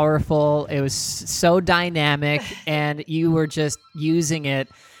powerful. It was so dynamic, and you were just using it.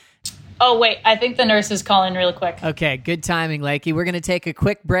 Oh, wait, I think the nurse is calling real quick. Okay, good timing, Lakey. We're going to take a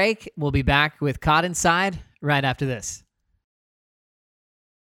quick break. We'll be back with Caught Inside right after this.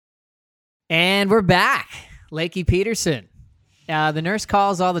 And we're back. Lakey Peterson. The nurse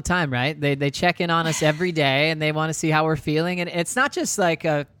calls all the time, right? They check in on us every day, and they want to see how we're feeling. And it's not just like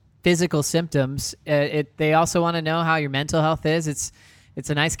physical symptoms. They also want to know how your mental health is. It's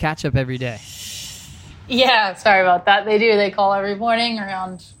a nice catch-up every day. Yeah, sorry about that. They do. They call every morning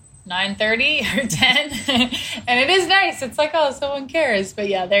around 9:30 or 10. And it is nice. It's like, oh, someone cares. But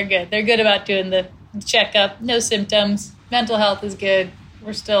yeah, they're good. They're good about doing the checkup. No symptoms. Mental health is good.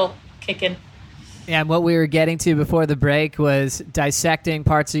 We're still kicking. Yeah, and what we were getting to before the break was dissecting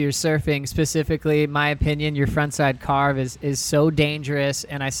parts of your surfing. Specifically, in my opinion, your frontside carve is so dangerous,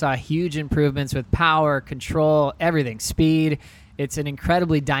 and I saw huge improvements with power, control, everything, speed. It's an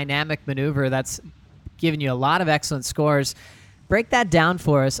incredibly dynamic maneuver that's given you a lot of excellent scores. Break that down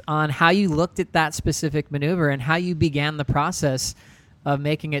for us on how you looked at that specific maneuver and how you began the process of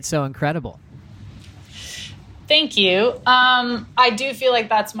making it so incredible. Thank you. I do feel like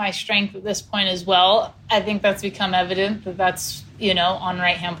that's my strength at this point as well. I think that's become evident that's on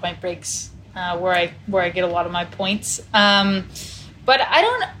right-hand point breaks where I get a lot of my points. But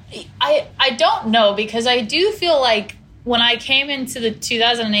I don't know, because I do feel like when I came into the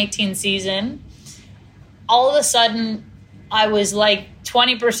 2018 season, all of a sudden I was like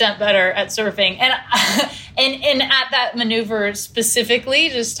 20% better at surfing, and at that maneuver specifically,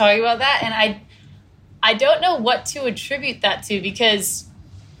 just talking about that, and I don't know what to attribute that to, because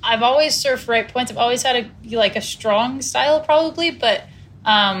I've always surfed right points. I've always had a strong style probably, but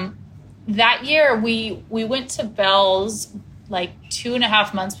that year we went to Bell's like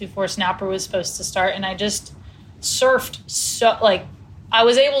 2.5 months before Snapper was supposed to start, and I just surfed so like I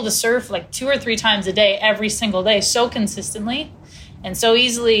was able to surf like 2 or 3 times a day every single day so consistently and so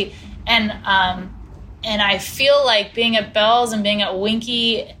easily, and I feel like being at Bell's and being at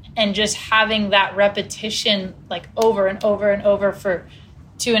Winky and just having that repetition like over and over and over for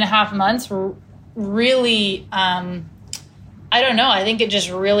 2.5 months really I don't know, I think it just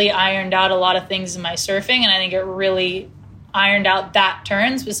really ironed out a lot of things in my surfing, and I think it really ironed out that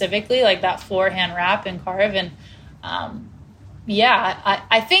turn specifically, like that forehand wrap and carve. And I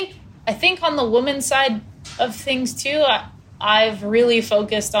think on the women's side of things too, I've really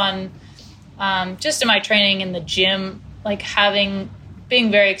focused on just in my training in the gym, like being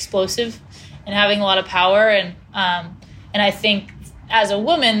very explosive and having a lot of power, and I think as a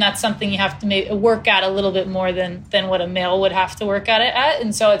woman, that's something you have to work at a little bit more than what a male would have to work at it at.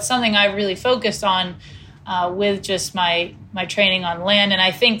 And so it's something I've really focused on with just my training on land. And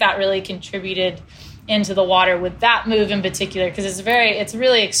I think that really contributed into the water with that move in particular, because it's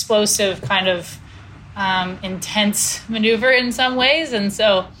really explosive, kind of intense maneuver in some ways. And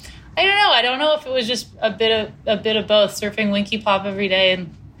so I don't know if it was just a bit of both, surfing Winky Pop every day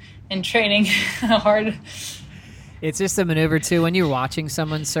and training hard. It's just a maneuver too. When you're watching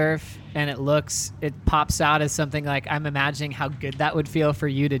someone surf and it pops out as something like, I'm imagining how good that would feel for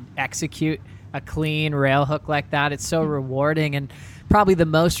you to execute a clean rail hook like that. It's so rewarding, and probably the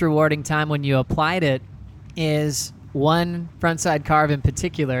most rewarding time when you applied it is one frontside carve in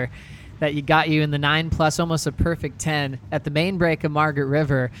particular that got you in the 9+, almost a perfect 10 at the main break of Margaret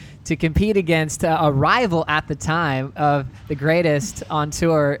River to compete against a rival at the time of the greatest on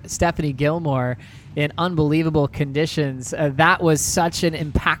tour, Stephanie Gilmore, in unbelievable conditions. That was such an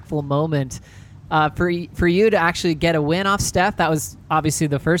impactful moment for you to actually get a win off Steph. That was obviously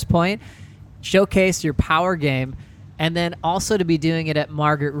the first point. Showcase your power game, and then also to be doing it at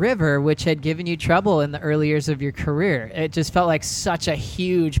Margaret River, which had given you trouble in the early years of your career. It just felt like such a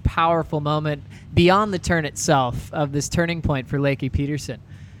huge, powerful moment beyond the turn itself of this turning point for Lakey Peterson.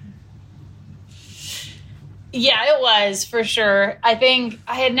 Yeah, it was for sure. I think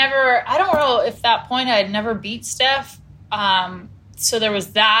I don't know if that point I had never beat Steph. So there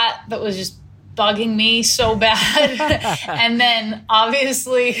was that was just bugging me so bad. And then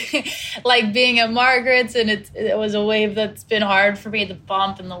obviously like being at Margaret's, and it was a wave that's been hard for me, the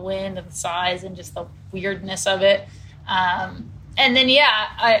bump and the wind and the size and just the weirdness of it. And then,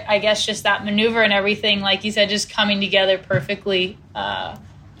 I guess just that maneuver and everything, like you said, just coming together perfectly.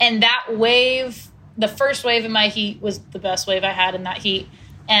 And that wave, the first wave in my heat was the best wave I had in that heat.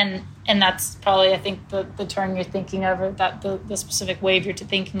 And that's probably, I think, the turn you're thinking of, or that the specific wave you're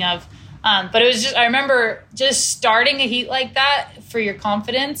thinking of. But it was just, I remember just starting a heat like that for your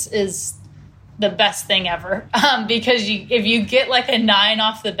confidence is the best thing ever. Because if you get like a 9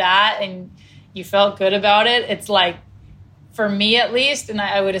 off the bat and you felt good about it, it's like, for me at least, and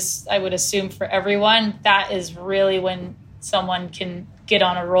I would assume for everyone, that is really when someone can get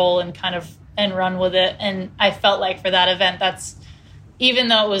on a roll and run with it. And I felt like for that event, that's, even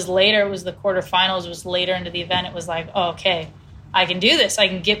though it was later, it was the quarterfinals, it was later into the event, it was like, oh, okay, I can do this. I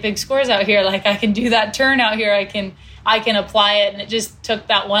can get big scores out here. Like, I can do that turn out here. I can apply it. And it just took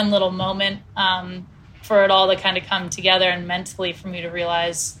that one little moment for it all to kind of come together, and mentally for me to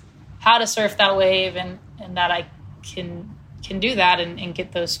realize how to surf that wave and that I can do that and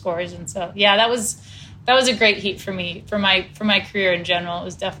get those scores. And so, yeah, that was a great heat for me, for my career in general. It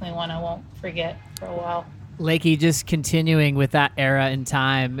was definitely one I won't forget for a while. Lakey, just continuing with that era in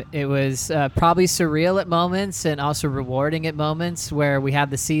time, it was probably surreal at moments and also rewarding at moments, where we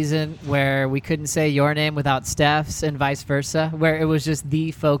had the season where we couldn't say your name without Steph's, and vice versa, where it was just the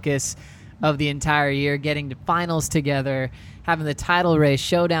focus of the entire year, getting to finals together, having the title race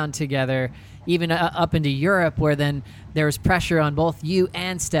showdown together, even up into Europe, where then there was pressure on both you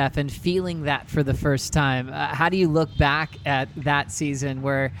and Steph, and feeling that for the first time. How do you look back at that season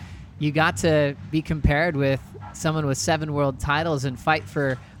where you got to be compared with someone with 7 world titles and fight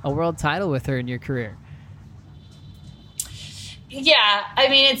for a world title with her in your career? Yeah, I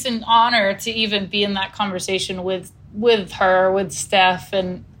mean, it's an honor to even be in that conversation with her, with Steph.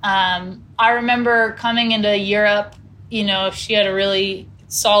 And I remember coming into Europe, she had a really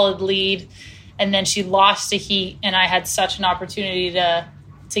solid lead, and then she lost a heat, and I had such an opportunity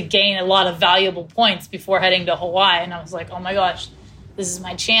to gain a lot of valuable points before heading to Hawaii. And I was like, oh my gosh, this is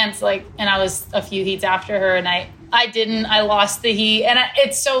my chance. And I was a few heats after her, and I lost the heat. And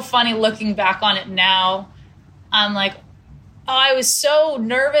it's so funny looking back on it now. I'm like, oh, I was so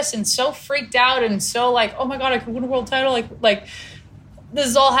nervous and so freaked out and so like, oh my God, I could win a world title. this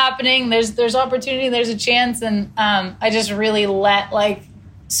is all happening. There's opportunity, there's a chance. And I just really let like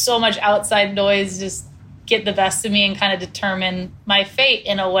so much outside noise just get the best of me and kind of determine my fate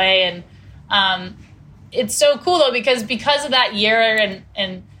in a way. And it's so cool though, because of that year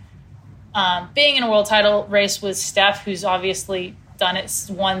and being in a world title race with Steph, who's obviously done it,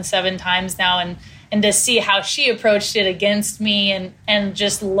 won 7 times now, and to see how she approached it against me and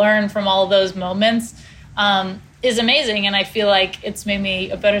just learn from all those moments is amazing. And I feel like it's made me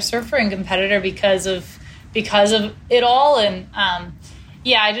a better surfer and competitor because of it all. And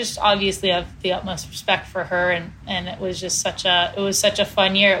I just obviously have the utmost respect for her, and it was just such a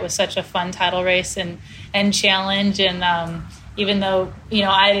fun year. It was such a fun title race and challenge. And even though,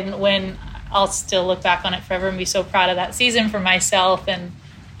 I didn't win, I'll still look back on it forever and be so proud of that season for myself.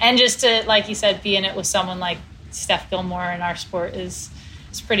 And just to, like you said, be in it with someone like Steph Gilmore in our sport is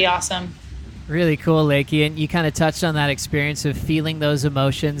pretty awesome. Really cool, Lakey. And you kind of touched on that experience of feeling those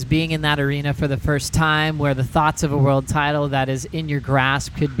emotions, being in that arena for the first time where the thoughts of a world title that is in your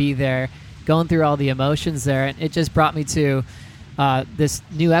grasp could be there, going through all the emotions there. And it just brought me to this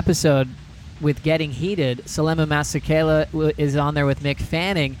new episode with Getting Heated. Salema Masekela is on there with Mick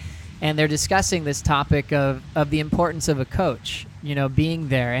Fanning, and they're discussing this topic of the importance of a coach, being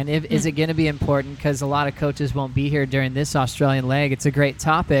there. And is it going to be important? Because a lot of coaches won't be here during this Australian leg. It's a great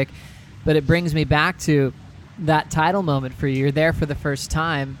topic, but it brings me back to that title moment for you. You're there for the first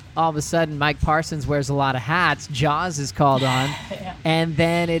time. All of a sudden, Mike Parsons wears a lot of hats. Jaws is called on. Yeah. And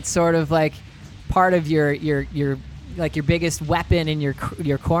then it's sort of like part of your like your biggest weapon in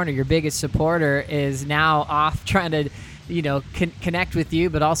your corner, your biggest supporter is now off trying to connect with you,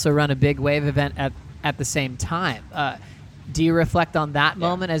 but also run a big wave event at the same time. Do you reflect on that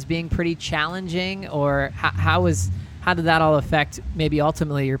moment as being pretty challenging, or how did that all affect maybe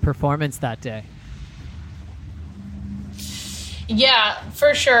ultimately your performance that day? Yeah,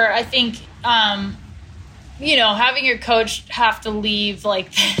 for sure. I think, having your coach have to leave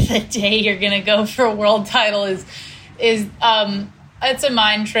like the day you're going to go for a world title is it's a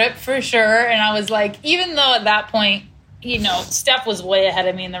mind trip for sure. And I was like, even though at that point, Steph was way ahead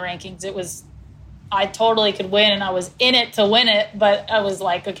of me in the rankings. I totally could win, and I was in it to win it, but I was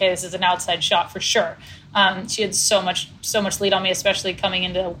like, okay, this is an outside shot for sure. She had so much lead on me, especially coming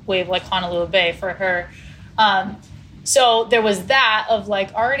into a wave like Honolulu Bay for her. So there was that of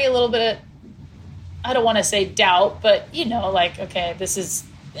like already a little bit of, I don't want to say doubt, but okay,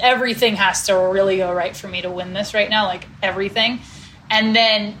 everything has to really go right for me to win this right now, like everything. And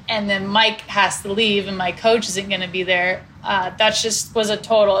then Mike has to leave and my coach isn't going to be there. That just was it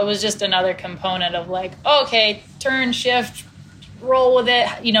was just another component of like, okay, turn, shift, roll with it.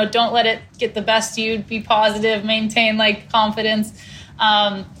 Don't let it get the best of you, be positive, maintain like confidence.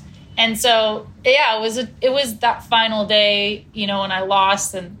 And so, it was that final day, when I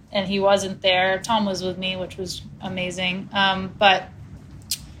lost and he wasn't there. Tom was with me, which was amazing. But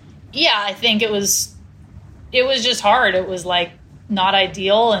I think it was just hard. It was like not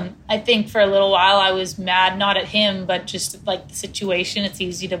ideal. And I think for a little while I was mad, not at him, but just like the situation. It's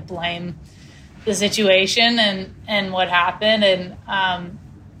easy to blame the situation and what happened. And,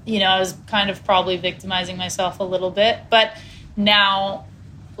 I was kind of probably victimizing myself a little bit, but now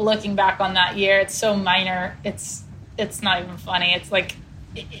looking back on that year, it's so minor. It's not even funny. It's like,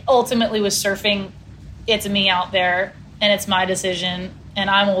 ultimately with surfing, it's me out there and it's my decision, and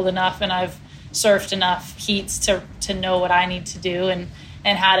I'm old enough and I've surfed enough heats to know what I need to do and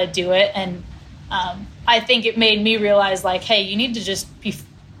how to do it. And I think it made me realize like, hey, you need to just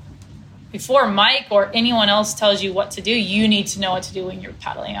before Mike or anyone else tells you what to do, you need to know what to do when you're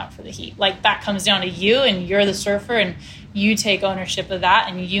paddling out for the heat. Like that comes down to you, and you're the surfer, and you take ownership of that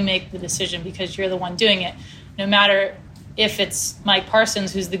and you make the decision because you're the one doing it. No matter if it's Mike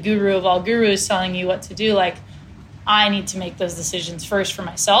Parsons, who's the guru of all gurus, telling you what to do, like I need to make those decisions first for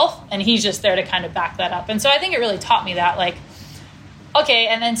myself, and he's just there to kind of back that up. And so I think it really taught me that, like, okay,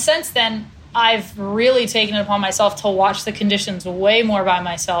 and then since then, I've really taken it upon myself to watch the conditions way more by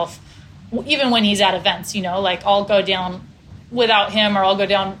myself, even when he's at events, like I'll go down without him, or I'll go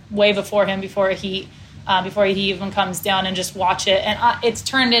down way before him, before he even comes down, and just watch it. And it's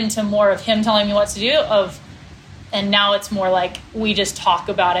turned into more of him telling me what to do, and now it's more like we just talk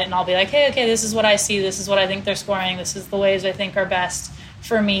about it, and I'll be like, hey, okay, this is what I see. This is what I think they're scoring. This is the waves I think are best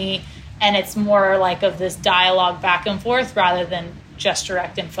for me. And it's more like of this dialogue back and forth rather than just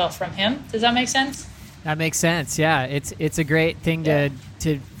direct info from him. Does that make sense? That makes sense. Yeah. It's a great thing to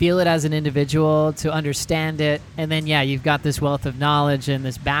feel it as an individual, to understand it. And then, you've got this wealth of knowledge and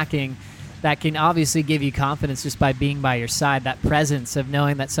this backing that can obviously give you confidence just by being by your side, that presence of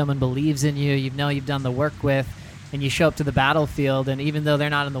knowing that someone believes in you, you've done the work with. and you show up to the battlefield, and even though they're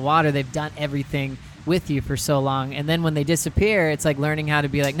not in the water, they've done everything with you for so long. And then when they disappear, it's like learning how to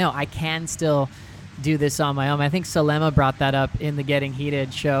be like, no, I can still do this on my own. I think Salema brought that up in the Getting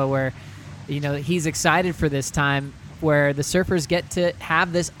Heated show, where, you know, he's excited for this time where the surfers get to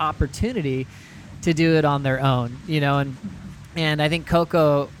have this opportunity to do it on their own, you know. And I think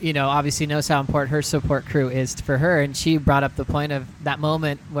Coco, you know, obviously knows how important her support crew is for her, and she brought up the point of that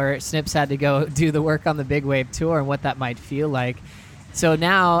moment where Snips had to go do the work on the Big Wave Tour and what that might feel like. So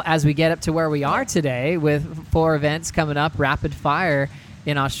now, as we get up to where we are today with 4 events coming up, rapid fire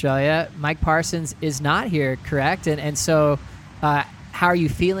in Australia, Mike Parsons is not here, correct? And so how are you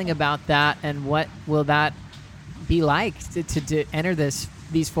feeling about that, and what will that be like to enter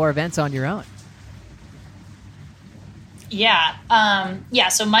these 4 events on your own? Yeah.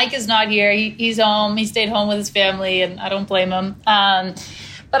 So Mike is not here. He's home. He stayed home with his family, and I don't blame him.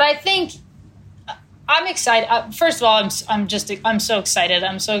 But I think I'm excited. First of all, I'm so excited.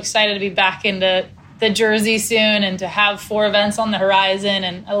 I'm so excited to be back into the Jersey soon, and to have 4 events on the horizon,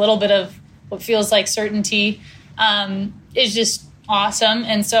 and a little bit of what feels like certainty is just awesome.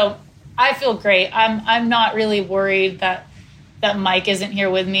 And so I feel great. I'm not really worried that Mike isn't here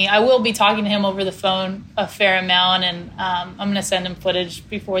with me. I will be talking to him over the phone a fair amount, and I'm going to send him footage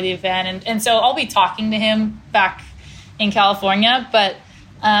before the event. And so I'll be talking to him back in California. But,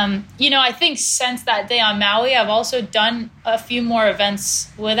 you know, I think since that day on Maui, I've also done a few more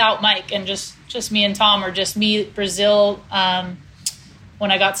events without Mike, and just me and Tom, or just me, Brazil.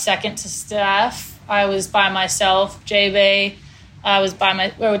 When I got second to Steph, I was by myself. J-Bay, I was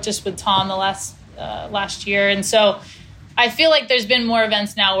just with Tom the last year. And so I feel like there's been more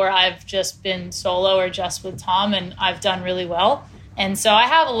events now where I've just been solo or just with Tom, and I've done really well. And so I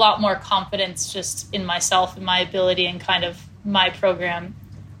have a lot more confidence just in myself and my ability and kind of my program,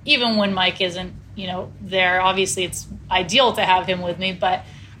 even when Mike isn't, you know, there. Obviously, it's ideal to have him with me, but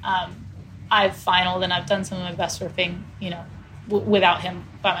I've finaled and I've done some of my best surfing, you know, without him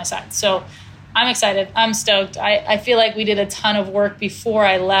by my side. So I'm excited. I'm stoked. I feel like we did a ton of work before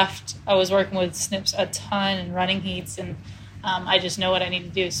I left. I was working with Snips a ton and running heats, and I just know what I need to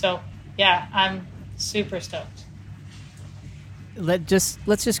do. So, yeah, I'm super stoked.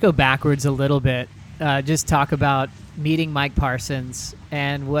 Let's just go backwards a little bit. Just talk about meeting Mike Parsons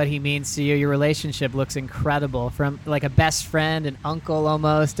and what he means to you. Your relationship looks incredible, from like a best friend, an uncle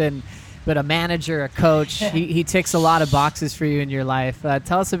almost, but a manager, a coach. He ticks a lot of boxes for you in your life.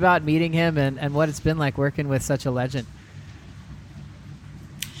 Tell us about meeting him and what it's been like working with such a legend.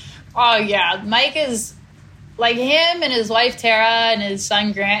 Oh, yeah. Mike is, like, him and his wife Tara and his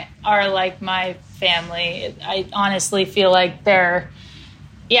son Grant are like my family. I honestly feel like they're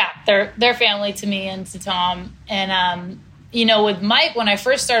family to me and to Tom. And, you know, with Mike, when I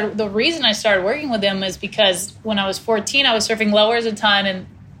first started, the reason I started working with him is because when I was 14, I was surfing lowers a ton, and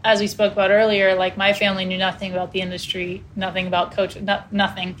as we spoke about earlier, like, my family knew nothing about the industry, nothing about coaching,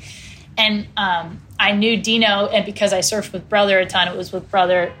 nothing. And I knew Dino, and because I surfed with Brother a ton, it was with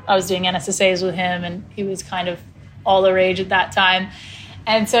Brother. I was doing NSSAs with him, and he was kind of all the rage at that time.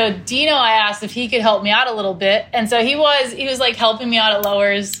 And so Dino, I asked if he could help me out a little bit. And so he was like helping me out at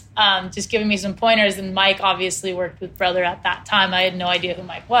lowers, just giving me some pointers. And Mike obviously worked with Brother at that time. I had no idea who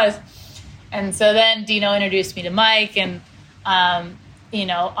Mike was. And so then Dino introduced me to Mike, and you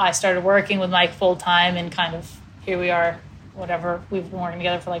know, I started working with Mike full time, and kind of here we are, whatever. We've been working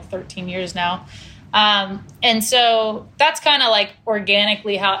together for like 13 years now. And so that's kind of like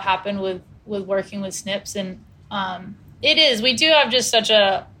organically how it happened with working with Snips. And we do have just such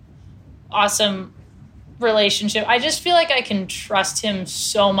a awesome relationship. I just feel like I can trust him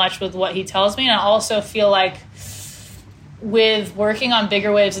so much with what he tells me. And I also feel like with working on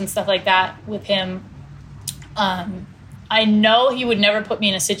bigger waves and stuff like that with him, I know he would never put me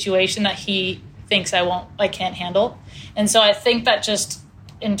in a situation that he thinks I can't handle. And so I think that just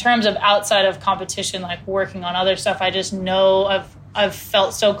in terms of outside of competition, like working on other stuff, I just know I've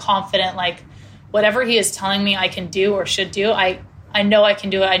felt so confident, like whatever he is telling me I can do or should do, I know I can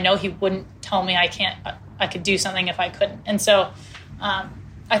do it. I know he wouldn't tell me I could do something if I couldn't. And so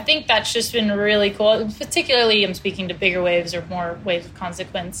I think that's just been really cool. Particularly I'm speaking to bigger waves or more waves of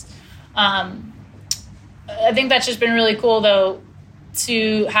consequence. I think that's just been really cool, though,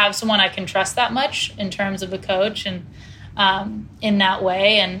 to have someone I can trust that much in terms of a coach and in that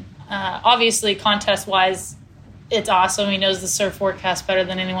way. And obviously, contest-wise, it's awesome. He knows the surf forecast better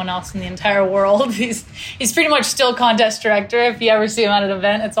than anyone else in the entire world. He's pretty much still contest director. If you ever see him at an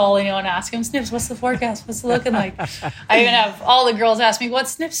event, it's all anyone asks him. Snips, what's the forecast? What's it looking like? I even have all the girls ask me,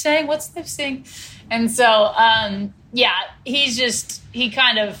 what's Snips saying? What's Snips saying? And so, he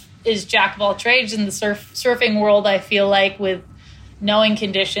kind of is jack of all trades in the surfing world. I feel like, with knowing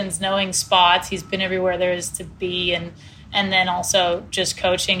conditions, knowing spots, he's been everywhere there is to be, and then also just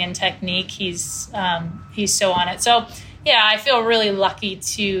coaching and technique. He's so on it. So yeah, I feel really lucky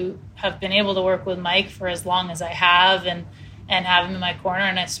to have been able to work with Mike for as long as I have, and have him in my corner.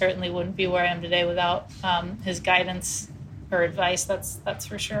 And I certainly wouldn't be where I am today without his guidance or advice. That's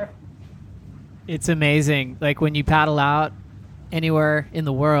for sure. It's amazing. Like when you paddle out anywhere in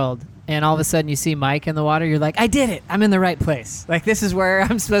the world and all of a sudden you see Mike in the water, you're like, I did it. I'm in the right place. Like, this is where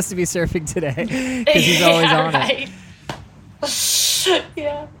I'm supposed to be surfing today, because he's always on it.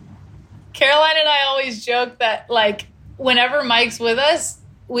 Yeah. Caroline and I always joke that, like, whenever Mike's with us,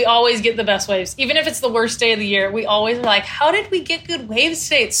 we always get the best waves. Even if it's the worst day of the year, we always are like, how did we get good waves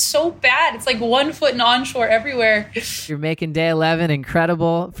today? It's so bad. It's like 1 foot and onshore everywhere. You're making day 11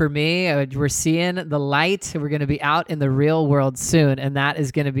 incredible for me. We're seeing the light. We're going to be out in the real world soon, and that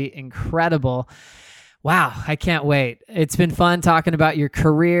is going to be incredible. Wow, I can't wait. It's been fun talking about your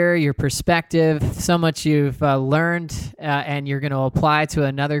career, your perspective, so much you've learned, and you're going to apply to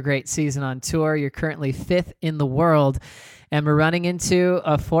another great season on tour. You're currently 5th in the world. And we're running into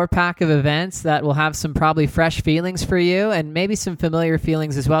a 4-pack of events that will have some probably fresh feelings for you, and maybe some familiar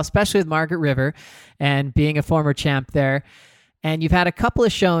feelings as well, especially with Margaret River and being a former champ there. And you've had a couple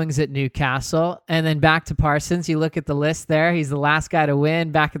of showings at Newcastle, and then back to Parsons. You look at the list there. He's the last guy to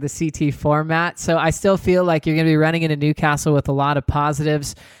win back at the CT format. So I still feel like you're going to be running into Newcastle with a lot of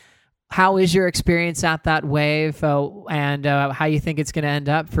positives. How is your experience at that wave, and how you think it's going to end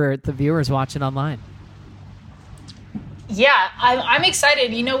up for the viewers watching online? Yeah, I'm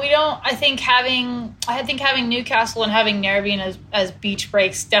excited. You know, I think having Newcastle and having Narrabeen as beach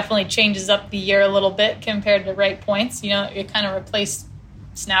breaks definitely changes up the year a little bit compared to right points. You know, you kind of replace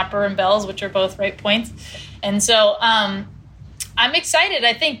Snapper and Bells, which are both right points. And so I'm excited.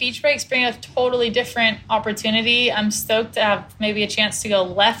 I think beach breaks bring a totally different opportunity. I'm stoked to have maybe a chance to go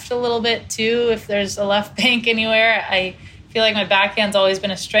left a little bit too, if there's a left bank anywhere. I feel like my backhand's always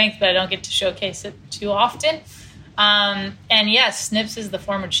been a strength, but I don't get to showcase it too often. And yes, Snips is the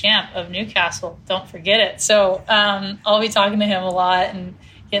former champ of Newcastle. Don't forget it. So I'll be talking to him a lot and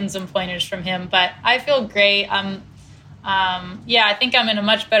getting some pointers from him. But I feel great. I think I'm in a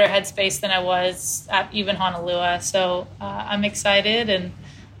much better headspace than I was at even Honolulu. So I'm excited, and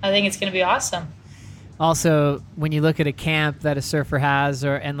I think it's going to be awesome. Also, when you look at a camp that a surfer has,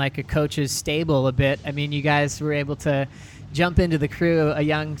 and like a coach's stable a bit, I mean, you guys were able to jump into the crew, a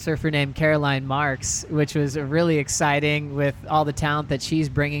young surfer named Caroline Marks, which was really exciting with all the talent that she's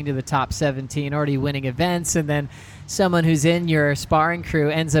bringing to the top 17, already winning events. And then someone who's in your sparring crew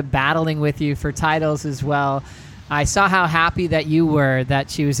ends up battling with you for titles as well. I saw how happy that you were that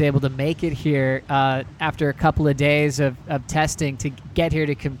she was able to make it here after a couple of days of testing to get here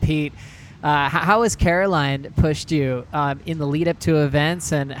to compete. How has Caroline pushed you in the lead up to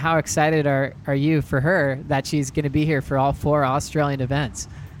events, and how excited are you for her that she's going to be here for all 4 Australian events?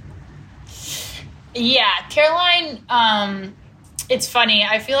 Yeah, Caroline, it's funny.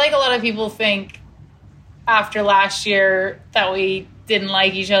 I feel like a lot of people think after last year that we didn't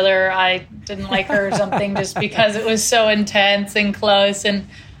like each other. I didn't like her or something just because it was so intense and close, and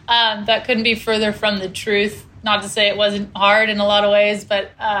that couldn't be further from the truth. Not to say it wasn't hard in a lot of ways,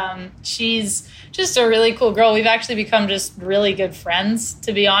 but she's just a really cool girl. We've actually become just really good friends,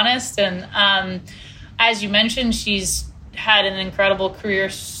 to be honest. And as you mentioned, she's had an incredible career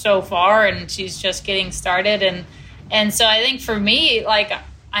so far, and she's just getting started. And so I think for me, like,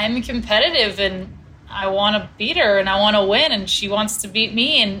 I'm competitive, and I want to beat her, and I want to win, and she wants to beat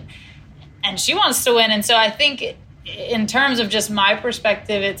me, and she wants to win. And so I think in terms of just my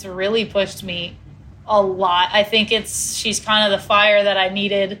perspective, it's really pushed me a lot. I think she's kind of the fire that I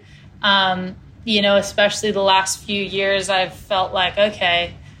needed. Especially the last few years, I've felt like,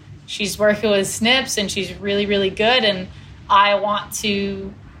 okay, she's working with Snips and she's really, really good. And I want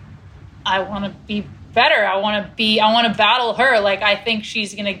to be better. I want to battle her. Like, I think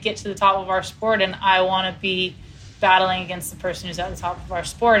she's going to get to the top of our sport, and I want to be battling against the person who's at the top of our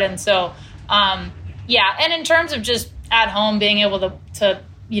sport. And so, and in terms of just at home being able to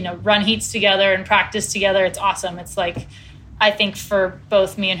run heats together and practice together, it's awesome. It's like, I think for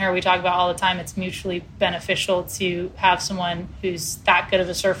both me and her, we talk about all the time, it's mutually beneficial to have someone who's that good of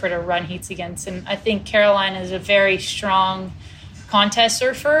a surfer to run heats against. And I think Caroline is a very strong contest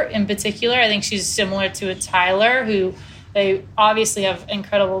surfer in particular. I think she's similar to a Tyler, who they obviously have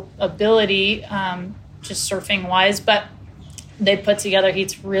incredible ability, just surfing wise, but they put together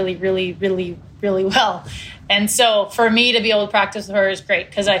heats really, really, really, really well. And so for me to be able to practice with her is great,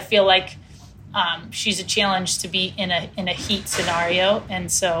 because I feel like she's a challenge to be in a heat scenario.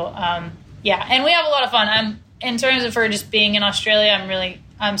 And so, and we have a lot of fun. In terms of her just being in Australia,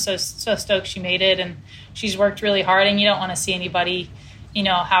 I'm so stoked she made it, and she's worked really hard, and you don't want to see anybody,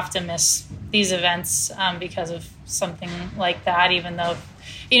 have to miss these events because of something like that, even though,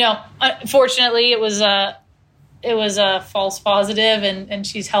 unfortunately it was a false positive, and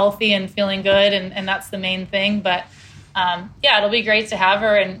she's healthy and feeling good, and that's the main thing. But it'll be great to have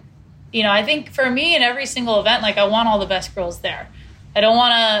her. And I think for me, in every single event, like, I want all the best girls there. I don't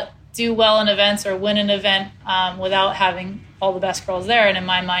want to do well in events or win an event without having all the best girls there. And in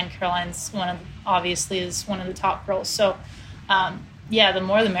my mind, Caroline's obviously is one of the top girls. So the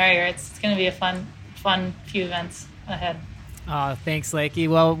more the merrier. It's going to be a fun few events ahead. Oh, thanks, Lakey.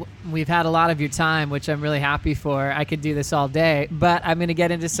 Well, we've had a lot of your time, which I'm really happy for. I could do this all day, but I'm going to get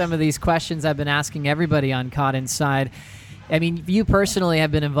into some of these questions I've been asking everybody on Caught Inside. I mean, you personally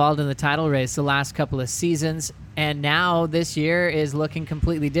have been involved in the title race the last couple of seasons, and now this year is looking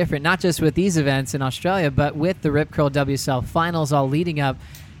completely different, not just with these events in Australia, but with the Rip Curl WSL finals all leading up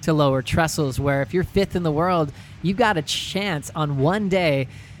to Lower Trestles, where if you're fifth in the world, you've got a chance on one day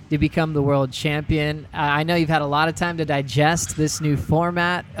to become the world champion. I know you've had a lot of time to digest this new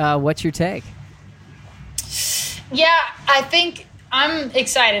format. What's your take? Yeah, I think I'm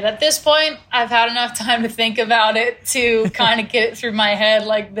excited. At this point, I've had enough time to think about it to kind of get it through my head,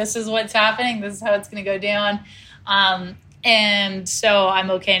 like, this is what's happening, this is how it's going to go down. And so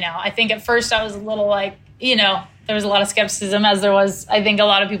I'm okay now. I think at first I was a little like, there was a lot of skepticism, as there was, I think a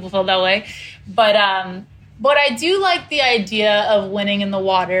lot of people felt that way. But I do like the idea of winning in the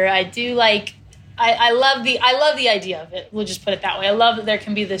water. I do like, I love the idea of it. We'll just put it that way. I love that there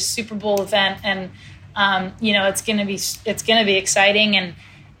can be this Super Bowl event, and it's going to be exciting. And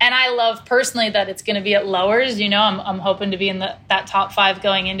I love personally that it's going to be at lowers. I'm hoping to be in that top 5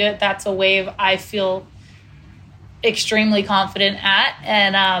 going into it. That's a wave I feel extremely confident at,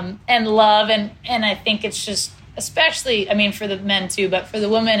 and love. And I think it's just, especially, I mean, for the men too, but for the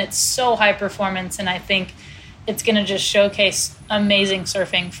women, it's so high performance. And I think it's going to just showcase amazing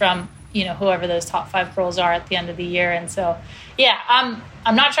surfing from, whoever those top 5 girls are at the end of the year. And so,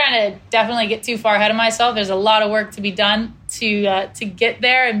 I'm not trying to definitely get too far ahead of myself. There's a lot of work to be done to get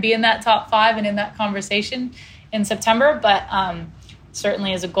there and be in that top 5 and in that conversation in September. But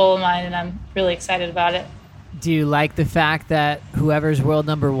certainly is a goal of mine, and I'm really excited about it. Do you like the fact that whoever's world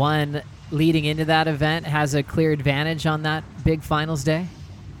number 1 leading into that event has a clear advantage on that big finals day?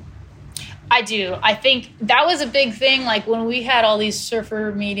 I do. I think that was a big thing. Like, when we had all these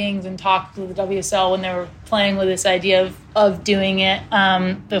surfer meetings and talked with the WSL when they were playing with this idea of doing it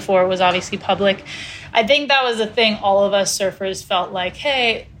before it was obviously public, I think that was a thing all of us surfers felt like,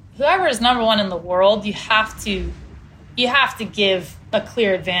 hey, whoever is number 1 in the world, you have to give a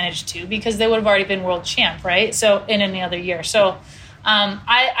clear advantage to, because they would have already been world champ, right? So in any other year. So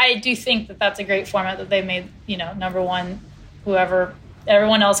I do think that that's a great format that they made, number 1, whoever.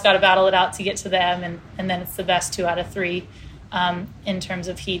 Everyone else got to battle it out to get to them, and then it's the best 2 out of 3 in terms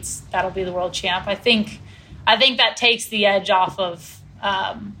of heats. That'll be the world champ. I think that takes the edge off of,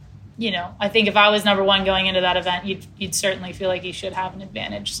 I think if I was number 1 going into that event, you'd certainly feel like you should have an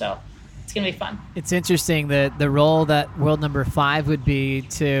advantage. So it's going to be fun. It's interesting that the role that world number 5 would be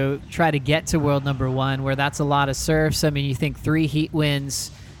to try to get to world number 1, where that's a lot of surfs. I mean, you think 3 heat wins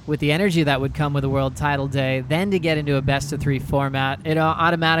with the energy that would come with a world title day, then to get into a best of 3 format, it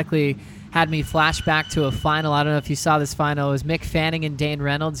automatically had me flash back to a final. I don't know if you saw this final. It was Mick Fanning and Dane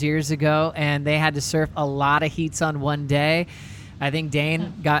Reynolds years ago, and they had to surf a lot of heats on one day. I think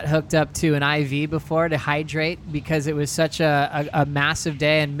Dane got hooked up to an IV before to hydrate because it was such a massive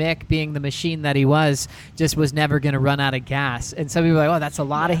day, and Mick, being the machine that he was, just was never going to run out of gas. And some people were like, oh, that's a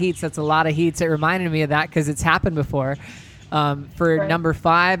lot of heats. That's a lot of heats. It reminded me of that because it's happened before. For number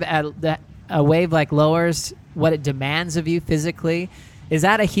 5 at a wave like Lowers, what it demands of you physically, is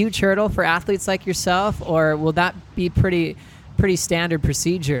that a huge hurdle for athletes like yourself, or will that be pretty standard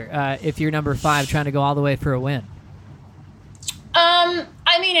procedure if you're number 5 trying to go all the way for a win?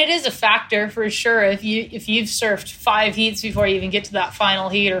 I mean, it is a factor for sure. If you've surfed 5 heats before you even get to that final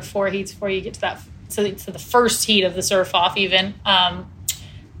heat, or 4 heats before you get to that to the first heat of the surf off, even.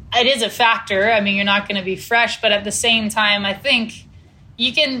 It is a factor. I mean, you're not going to be fresh, but at the same time, I think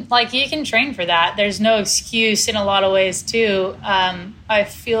you can train for that. There's no excuse in a lot of ways too. I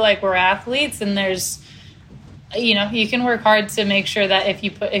feel like we're athletes, and there's, you can work hard to make sure that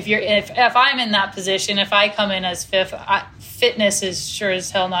if I'm in that position, if I come in as 5th, fitness is sure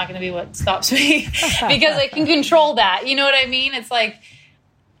as hell not going to be what stops me because I can control that. You know what I mean? It's like,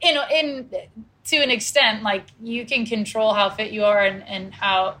 to an extent, like you can control how fit you are and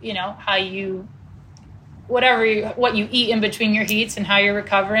how, how you, what you eat in between your heats and how you're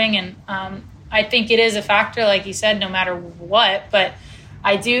recovering. And I think it is a factor, like you said, no matter what. But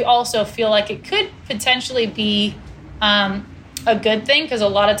I do also feel like it could potentially be a good thing, because a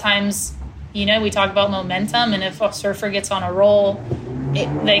lot of times, we talk about momentum, and if a surfer gets on a roll,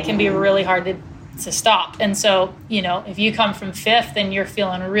 they can be really hard to stop. And so, if you come from fifth and you're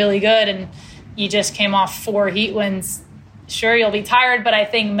feeling really good and you just came off 4 heat wins, sure, you'll be tired, but I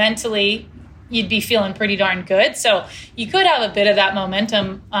think mentally you'd be feeling pretty darn good. So you could have a bit of that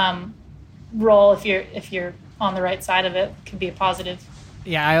momentum roll if you're on the right side of it. It could be a positive.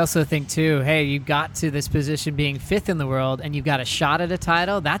 Yeah, I also think too, hey, you got to this position being fifth in the world and you've got a shot at a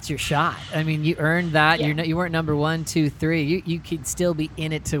title. That's your shot. I mean, you earned that. Yeah. You weren't number 1, 2, 3. You could still be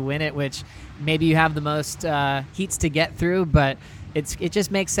in it to win it, which maybe you have the most heats to get through, but it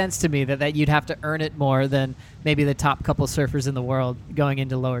just makes sense to me that you'd have to earn it more than maybe the top couple surfers in the world going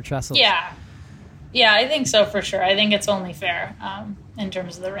into lower trestles. Yeah, I think so, for sure. I think it's only fair in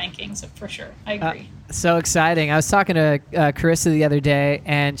terms of the rankings, for sure. I agree. So exciting. I was talking to Carissa the other day,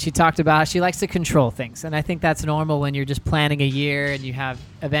 and she talked about how she likes to control things. And I think that's normal when you're just planning a year and you have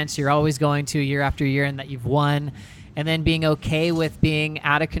events you're always going to year after year and that you've won, and then being okay with being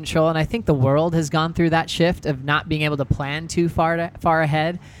out of control. And I think the world has gone through that shift of not being able to plan too far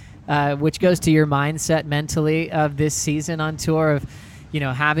ahead, which goes to your mindset mentally of this season on tour of,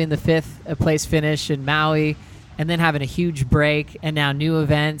 having the 5th place finish in Maui and then having a huge break and now new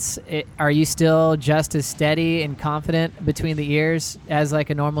events. Are you still just as steady and confident between the ears as like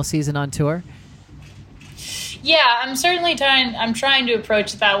a normal season on tour? Yeah, I'm certainly trying to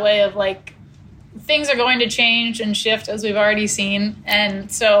approach it that way of like, things are going to change and shift, as we've already seen. And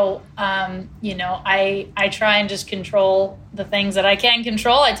so, I try and just control the things that I can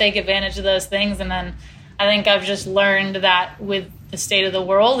control. I take advantage of those things. And then I think I've just learned that with the state of the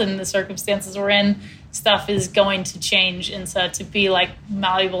world and the circumstances we're in, stuff is going to change. And so to be like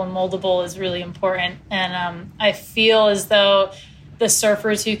malleable and moldable is really important. And I feel as though the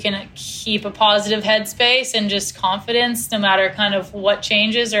surfers who can keep a positive headspace and just confidence, no matter kind of what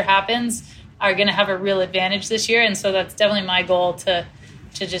changes or happens, are going to have a real advantage this year. And so that's definitely my goal, to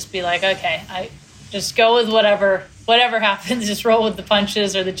just be like, okay, I just go with whatever happens, just roll with the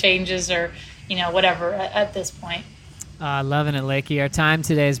punches or the changes or, whatever at this point. Loving it, Lakey. Our time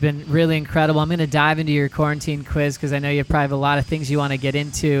today has been really incredible. I'm going to dive into your quarantine quiz because I know you probably have a lot of things you want to get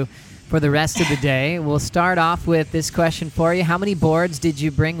into for the rest of the day. We'll start off with this question for you. How many boards did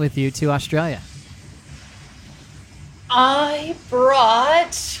you bring with you to Australia? I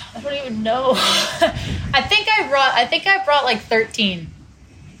don't even know. I think I brought like 13,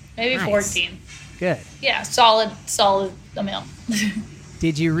 maybe nice. 14. Good. Yeah, solid amount.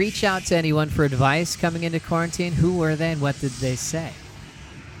 Did you reach out to anyone for advice coming into quarantine? Who were they and what did they say?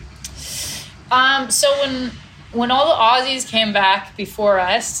 So when all the Aussies came back before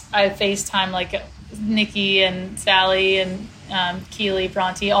us, I FaceTimed like Nikki and Sally and Keely,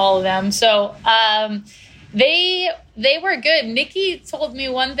 Bronte, all of them. So they were good. Nikki told me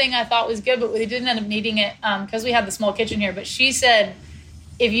one thing I thought was good, but we didn't end up needing it because we had the small kitchen here. But she said,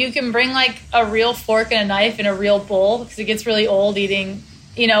 if you can bring like a real fork and a knife and a real bowl, because it gets really old eating,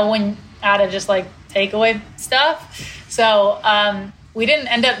 when out of just like takeaway stuff. So we didn't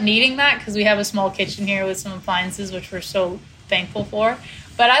end up needing that because we have a small kitchen here with some appliances, which we're so thankful for.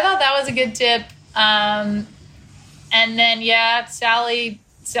 But I thought that was a good tip. And then, Sally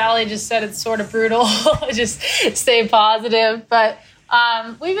just said it's sort of brutal. Just stay positive. But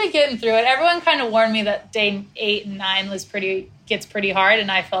we've been getting through it. Everyone kind of warned me that day 8 and 9 gets pretty hard, and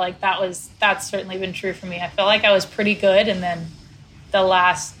I felt like that's certainly been true for me. I felt like I was pretty good, and then the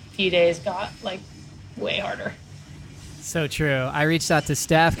last few days got like way harder. So true. I reached out to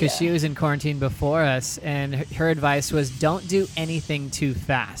Steph because she was in quarantine before us, and her advice was don't do anything too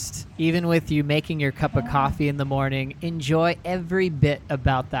fast. Even with you making your cup of coffee in the morning, enjoy every bit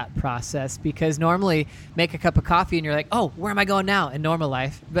about that process, because normally make a cup of coffee and you're like, oh, where am I going now in normal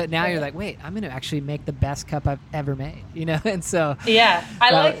life? But now you're like, wait, I'm going to actually make the best cup I've ever made, And so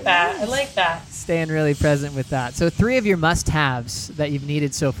I like that. Staying really present with that. So 3 of your must-haves that you've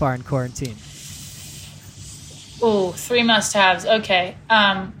needed so far in quarantine. Oh, 3 must-haves. Okay.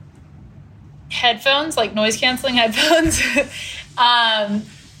 Headphones, like noise-canceling headphones.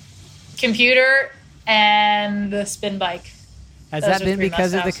 Computer and the spin bike. Has that been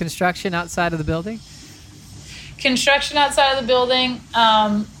because of the construction outside of the building? Construction outside of the building.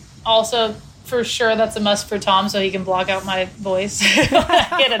 Also for sure that's a must for Tom so he can block out my voice.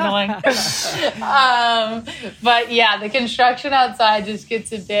 Get annoying. But yeah, the construction outside just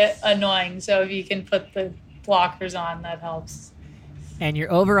gets a bit annoying. So if you can put the blockers on, that helps. And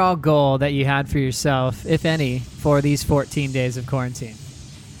your overall goal that you had for yourself, if any, for these 14 days of quarantine?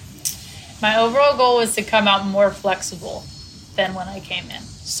 My overall goal was to come out more flexible than when I came in.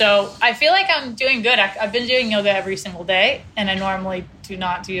 So I feel like I'm doing good. I've been doing yoga every single day, and I normally do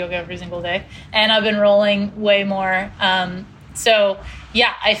not do yoga every single day. And I've been rolling way more. So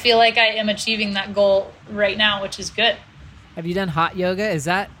yeah, I feel like I am achieving that goal right now, which is good. Have you done hot yoga? Is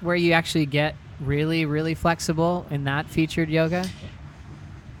that where you actually get really, really flexible in that featured yoga?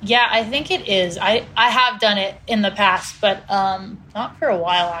 Yeah, I think it is. I have done it in the past, but not for a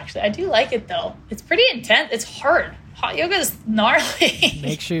while, actually. I do like it, though. It's pretty intense. It's hard. Hot yoga is gnarly.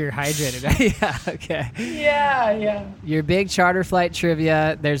 Make sure you're hydrated. Yeah, okay. Yeah. Your big charter flight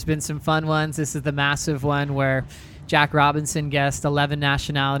trivia, there's been some fun ones. This is the massive one where Jack Robinson guessed 11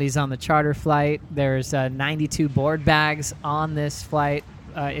 nationalities on the charter flight. There's 92 board bags on this flight.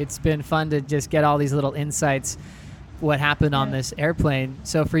 It's been fun to just get all these little insights what happened on this airplane.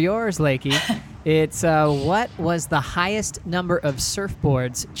 So for yours, Lakey, it's what was the highest number of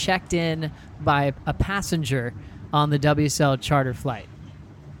surfboards checked in by a passenger on the WSL charter flight?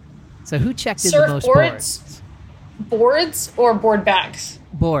 So who checked in the most boards? Boards or board bags?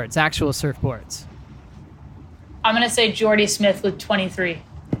 Boards, actual surfboards. I'm going to say Jordy Smith with 23.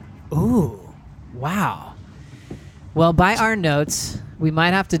 Ooh, wow. Well, by our notes, we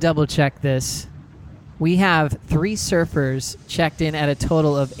might have to double check this. We have 3 surfers checked in at a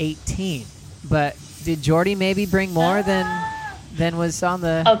total of 18. But did Jordy maybe bring more than was on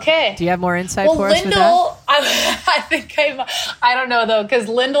the... Okay. Do you have more insight for us with that? Lyndall, I think I don't know, though, because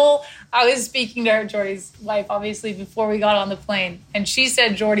Lyndall, I was speaking to her, Jordy's wife, obviously, before we got on the plane. And she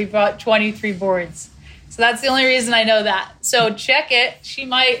said Jordy brought 23 boards. So that's the only reason I know that. So check it. She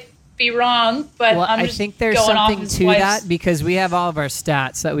might be wrong, but well, I'm just I think there's going something off his to wife's... that because we have all of our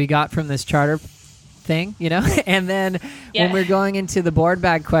stats that we got from this charter thing, you know? And then when we're going into the board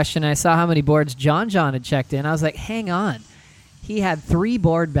bag question, I saw how many boards John had checked in. I was like, hang on. He had 3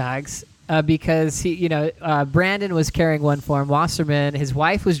 board bags because he, Brandon was carrying one for him, Wasserman, his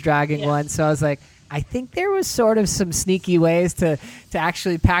wife was dragging one. So I was like, I think there was sort of some sneaky ways to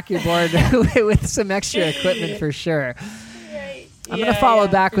actually pack your board with some extra equipment for sure. Right. I'm going to follow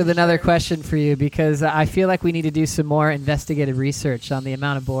back with another question for you because I feel like we need to do some more investigative research on the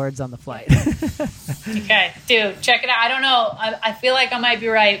amount of boards on the flight. Okay, dude, check it out. I don't know. I feel like I might be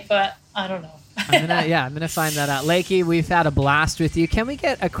right, but I don't know. I'm gonna find that out. Lakey, we've had a blast with you. Can we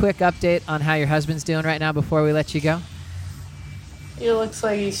get a quick update on how your husband's doing right now before we let you go? He looks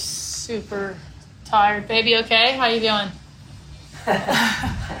like he's super tired. Baby, okay? How you doing?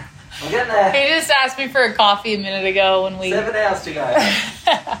 I'm getting there. He just asked me for a coffee a minute ago when we... 7 hours to go.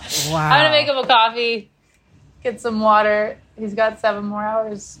 Wow. I'm going to make him a coffee, get some water. He's got 7 more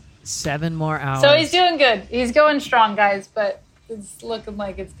hours. 7 more hours. So he's doing good. He's going strong, guys, but it's looking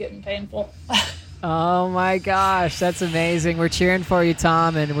like it's getting painful. Oh, my gosh. That's amazing. We're cheering for you,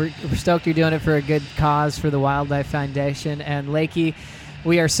 Tom, and we're stoked you're doing it for a good cause for the Wildlife Foundation. And Lakey,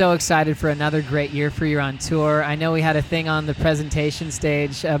 we are so excited for another great year for you on tour. I know we had a thing on the presentation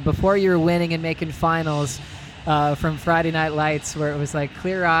stage before you were winning and making finals from Friday Night Lights where it was like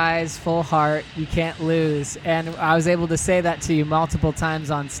clear eyes, full heart, you can't lose. And I was able to say that to you multiple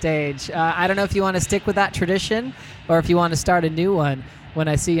times on stage. I don't know if you want to stick with that tradition or if you want to start a new one when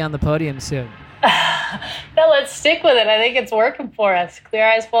I see you on the podium soon. No, let's stick with it. I think it's working for us. Clear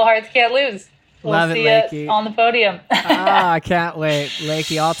eyes, full hearts, can't lose. Love it, see Lakey. on the podium. I can't wait.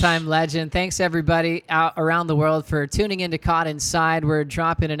 Lakey, all-time legend. Thanks, everybody out around the world for tuning in to Caught Inside. We're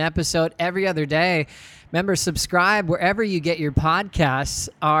dropping an episode every other day. Remember, subscribe wherever you get your podcasts.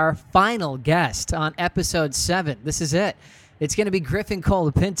 Our final guest on episode 7. This is it. It's going to be Griffin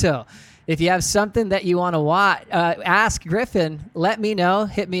Colapinto. If you have something that you want to ask Griffin, let me know.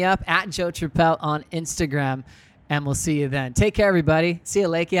 Hit me up at Joe Trappell on Instagram, and we'll see you then. Take care, everybody. See you,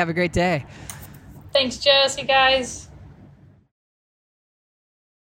 Lakey. Have a great day. Thanks, Jess, you guys.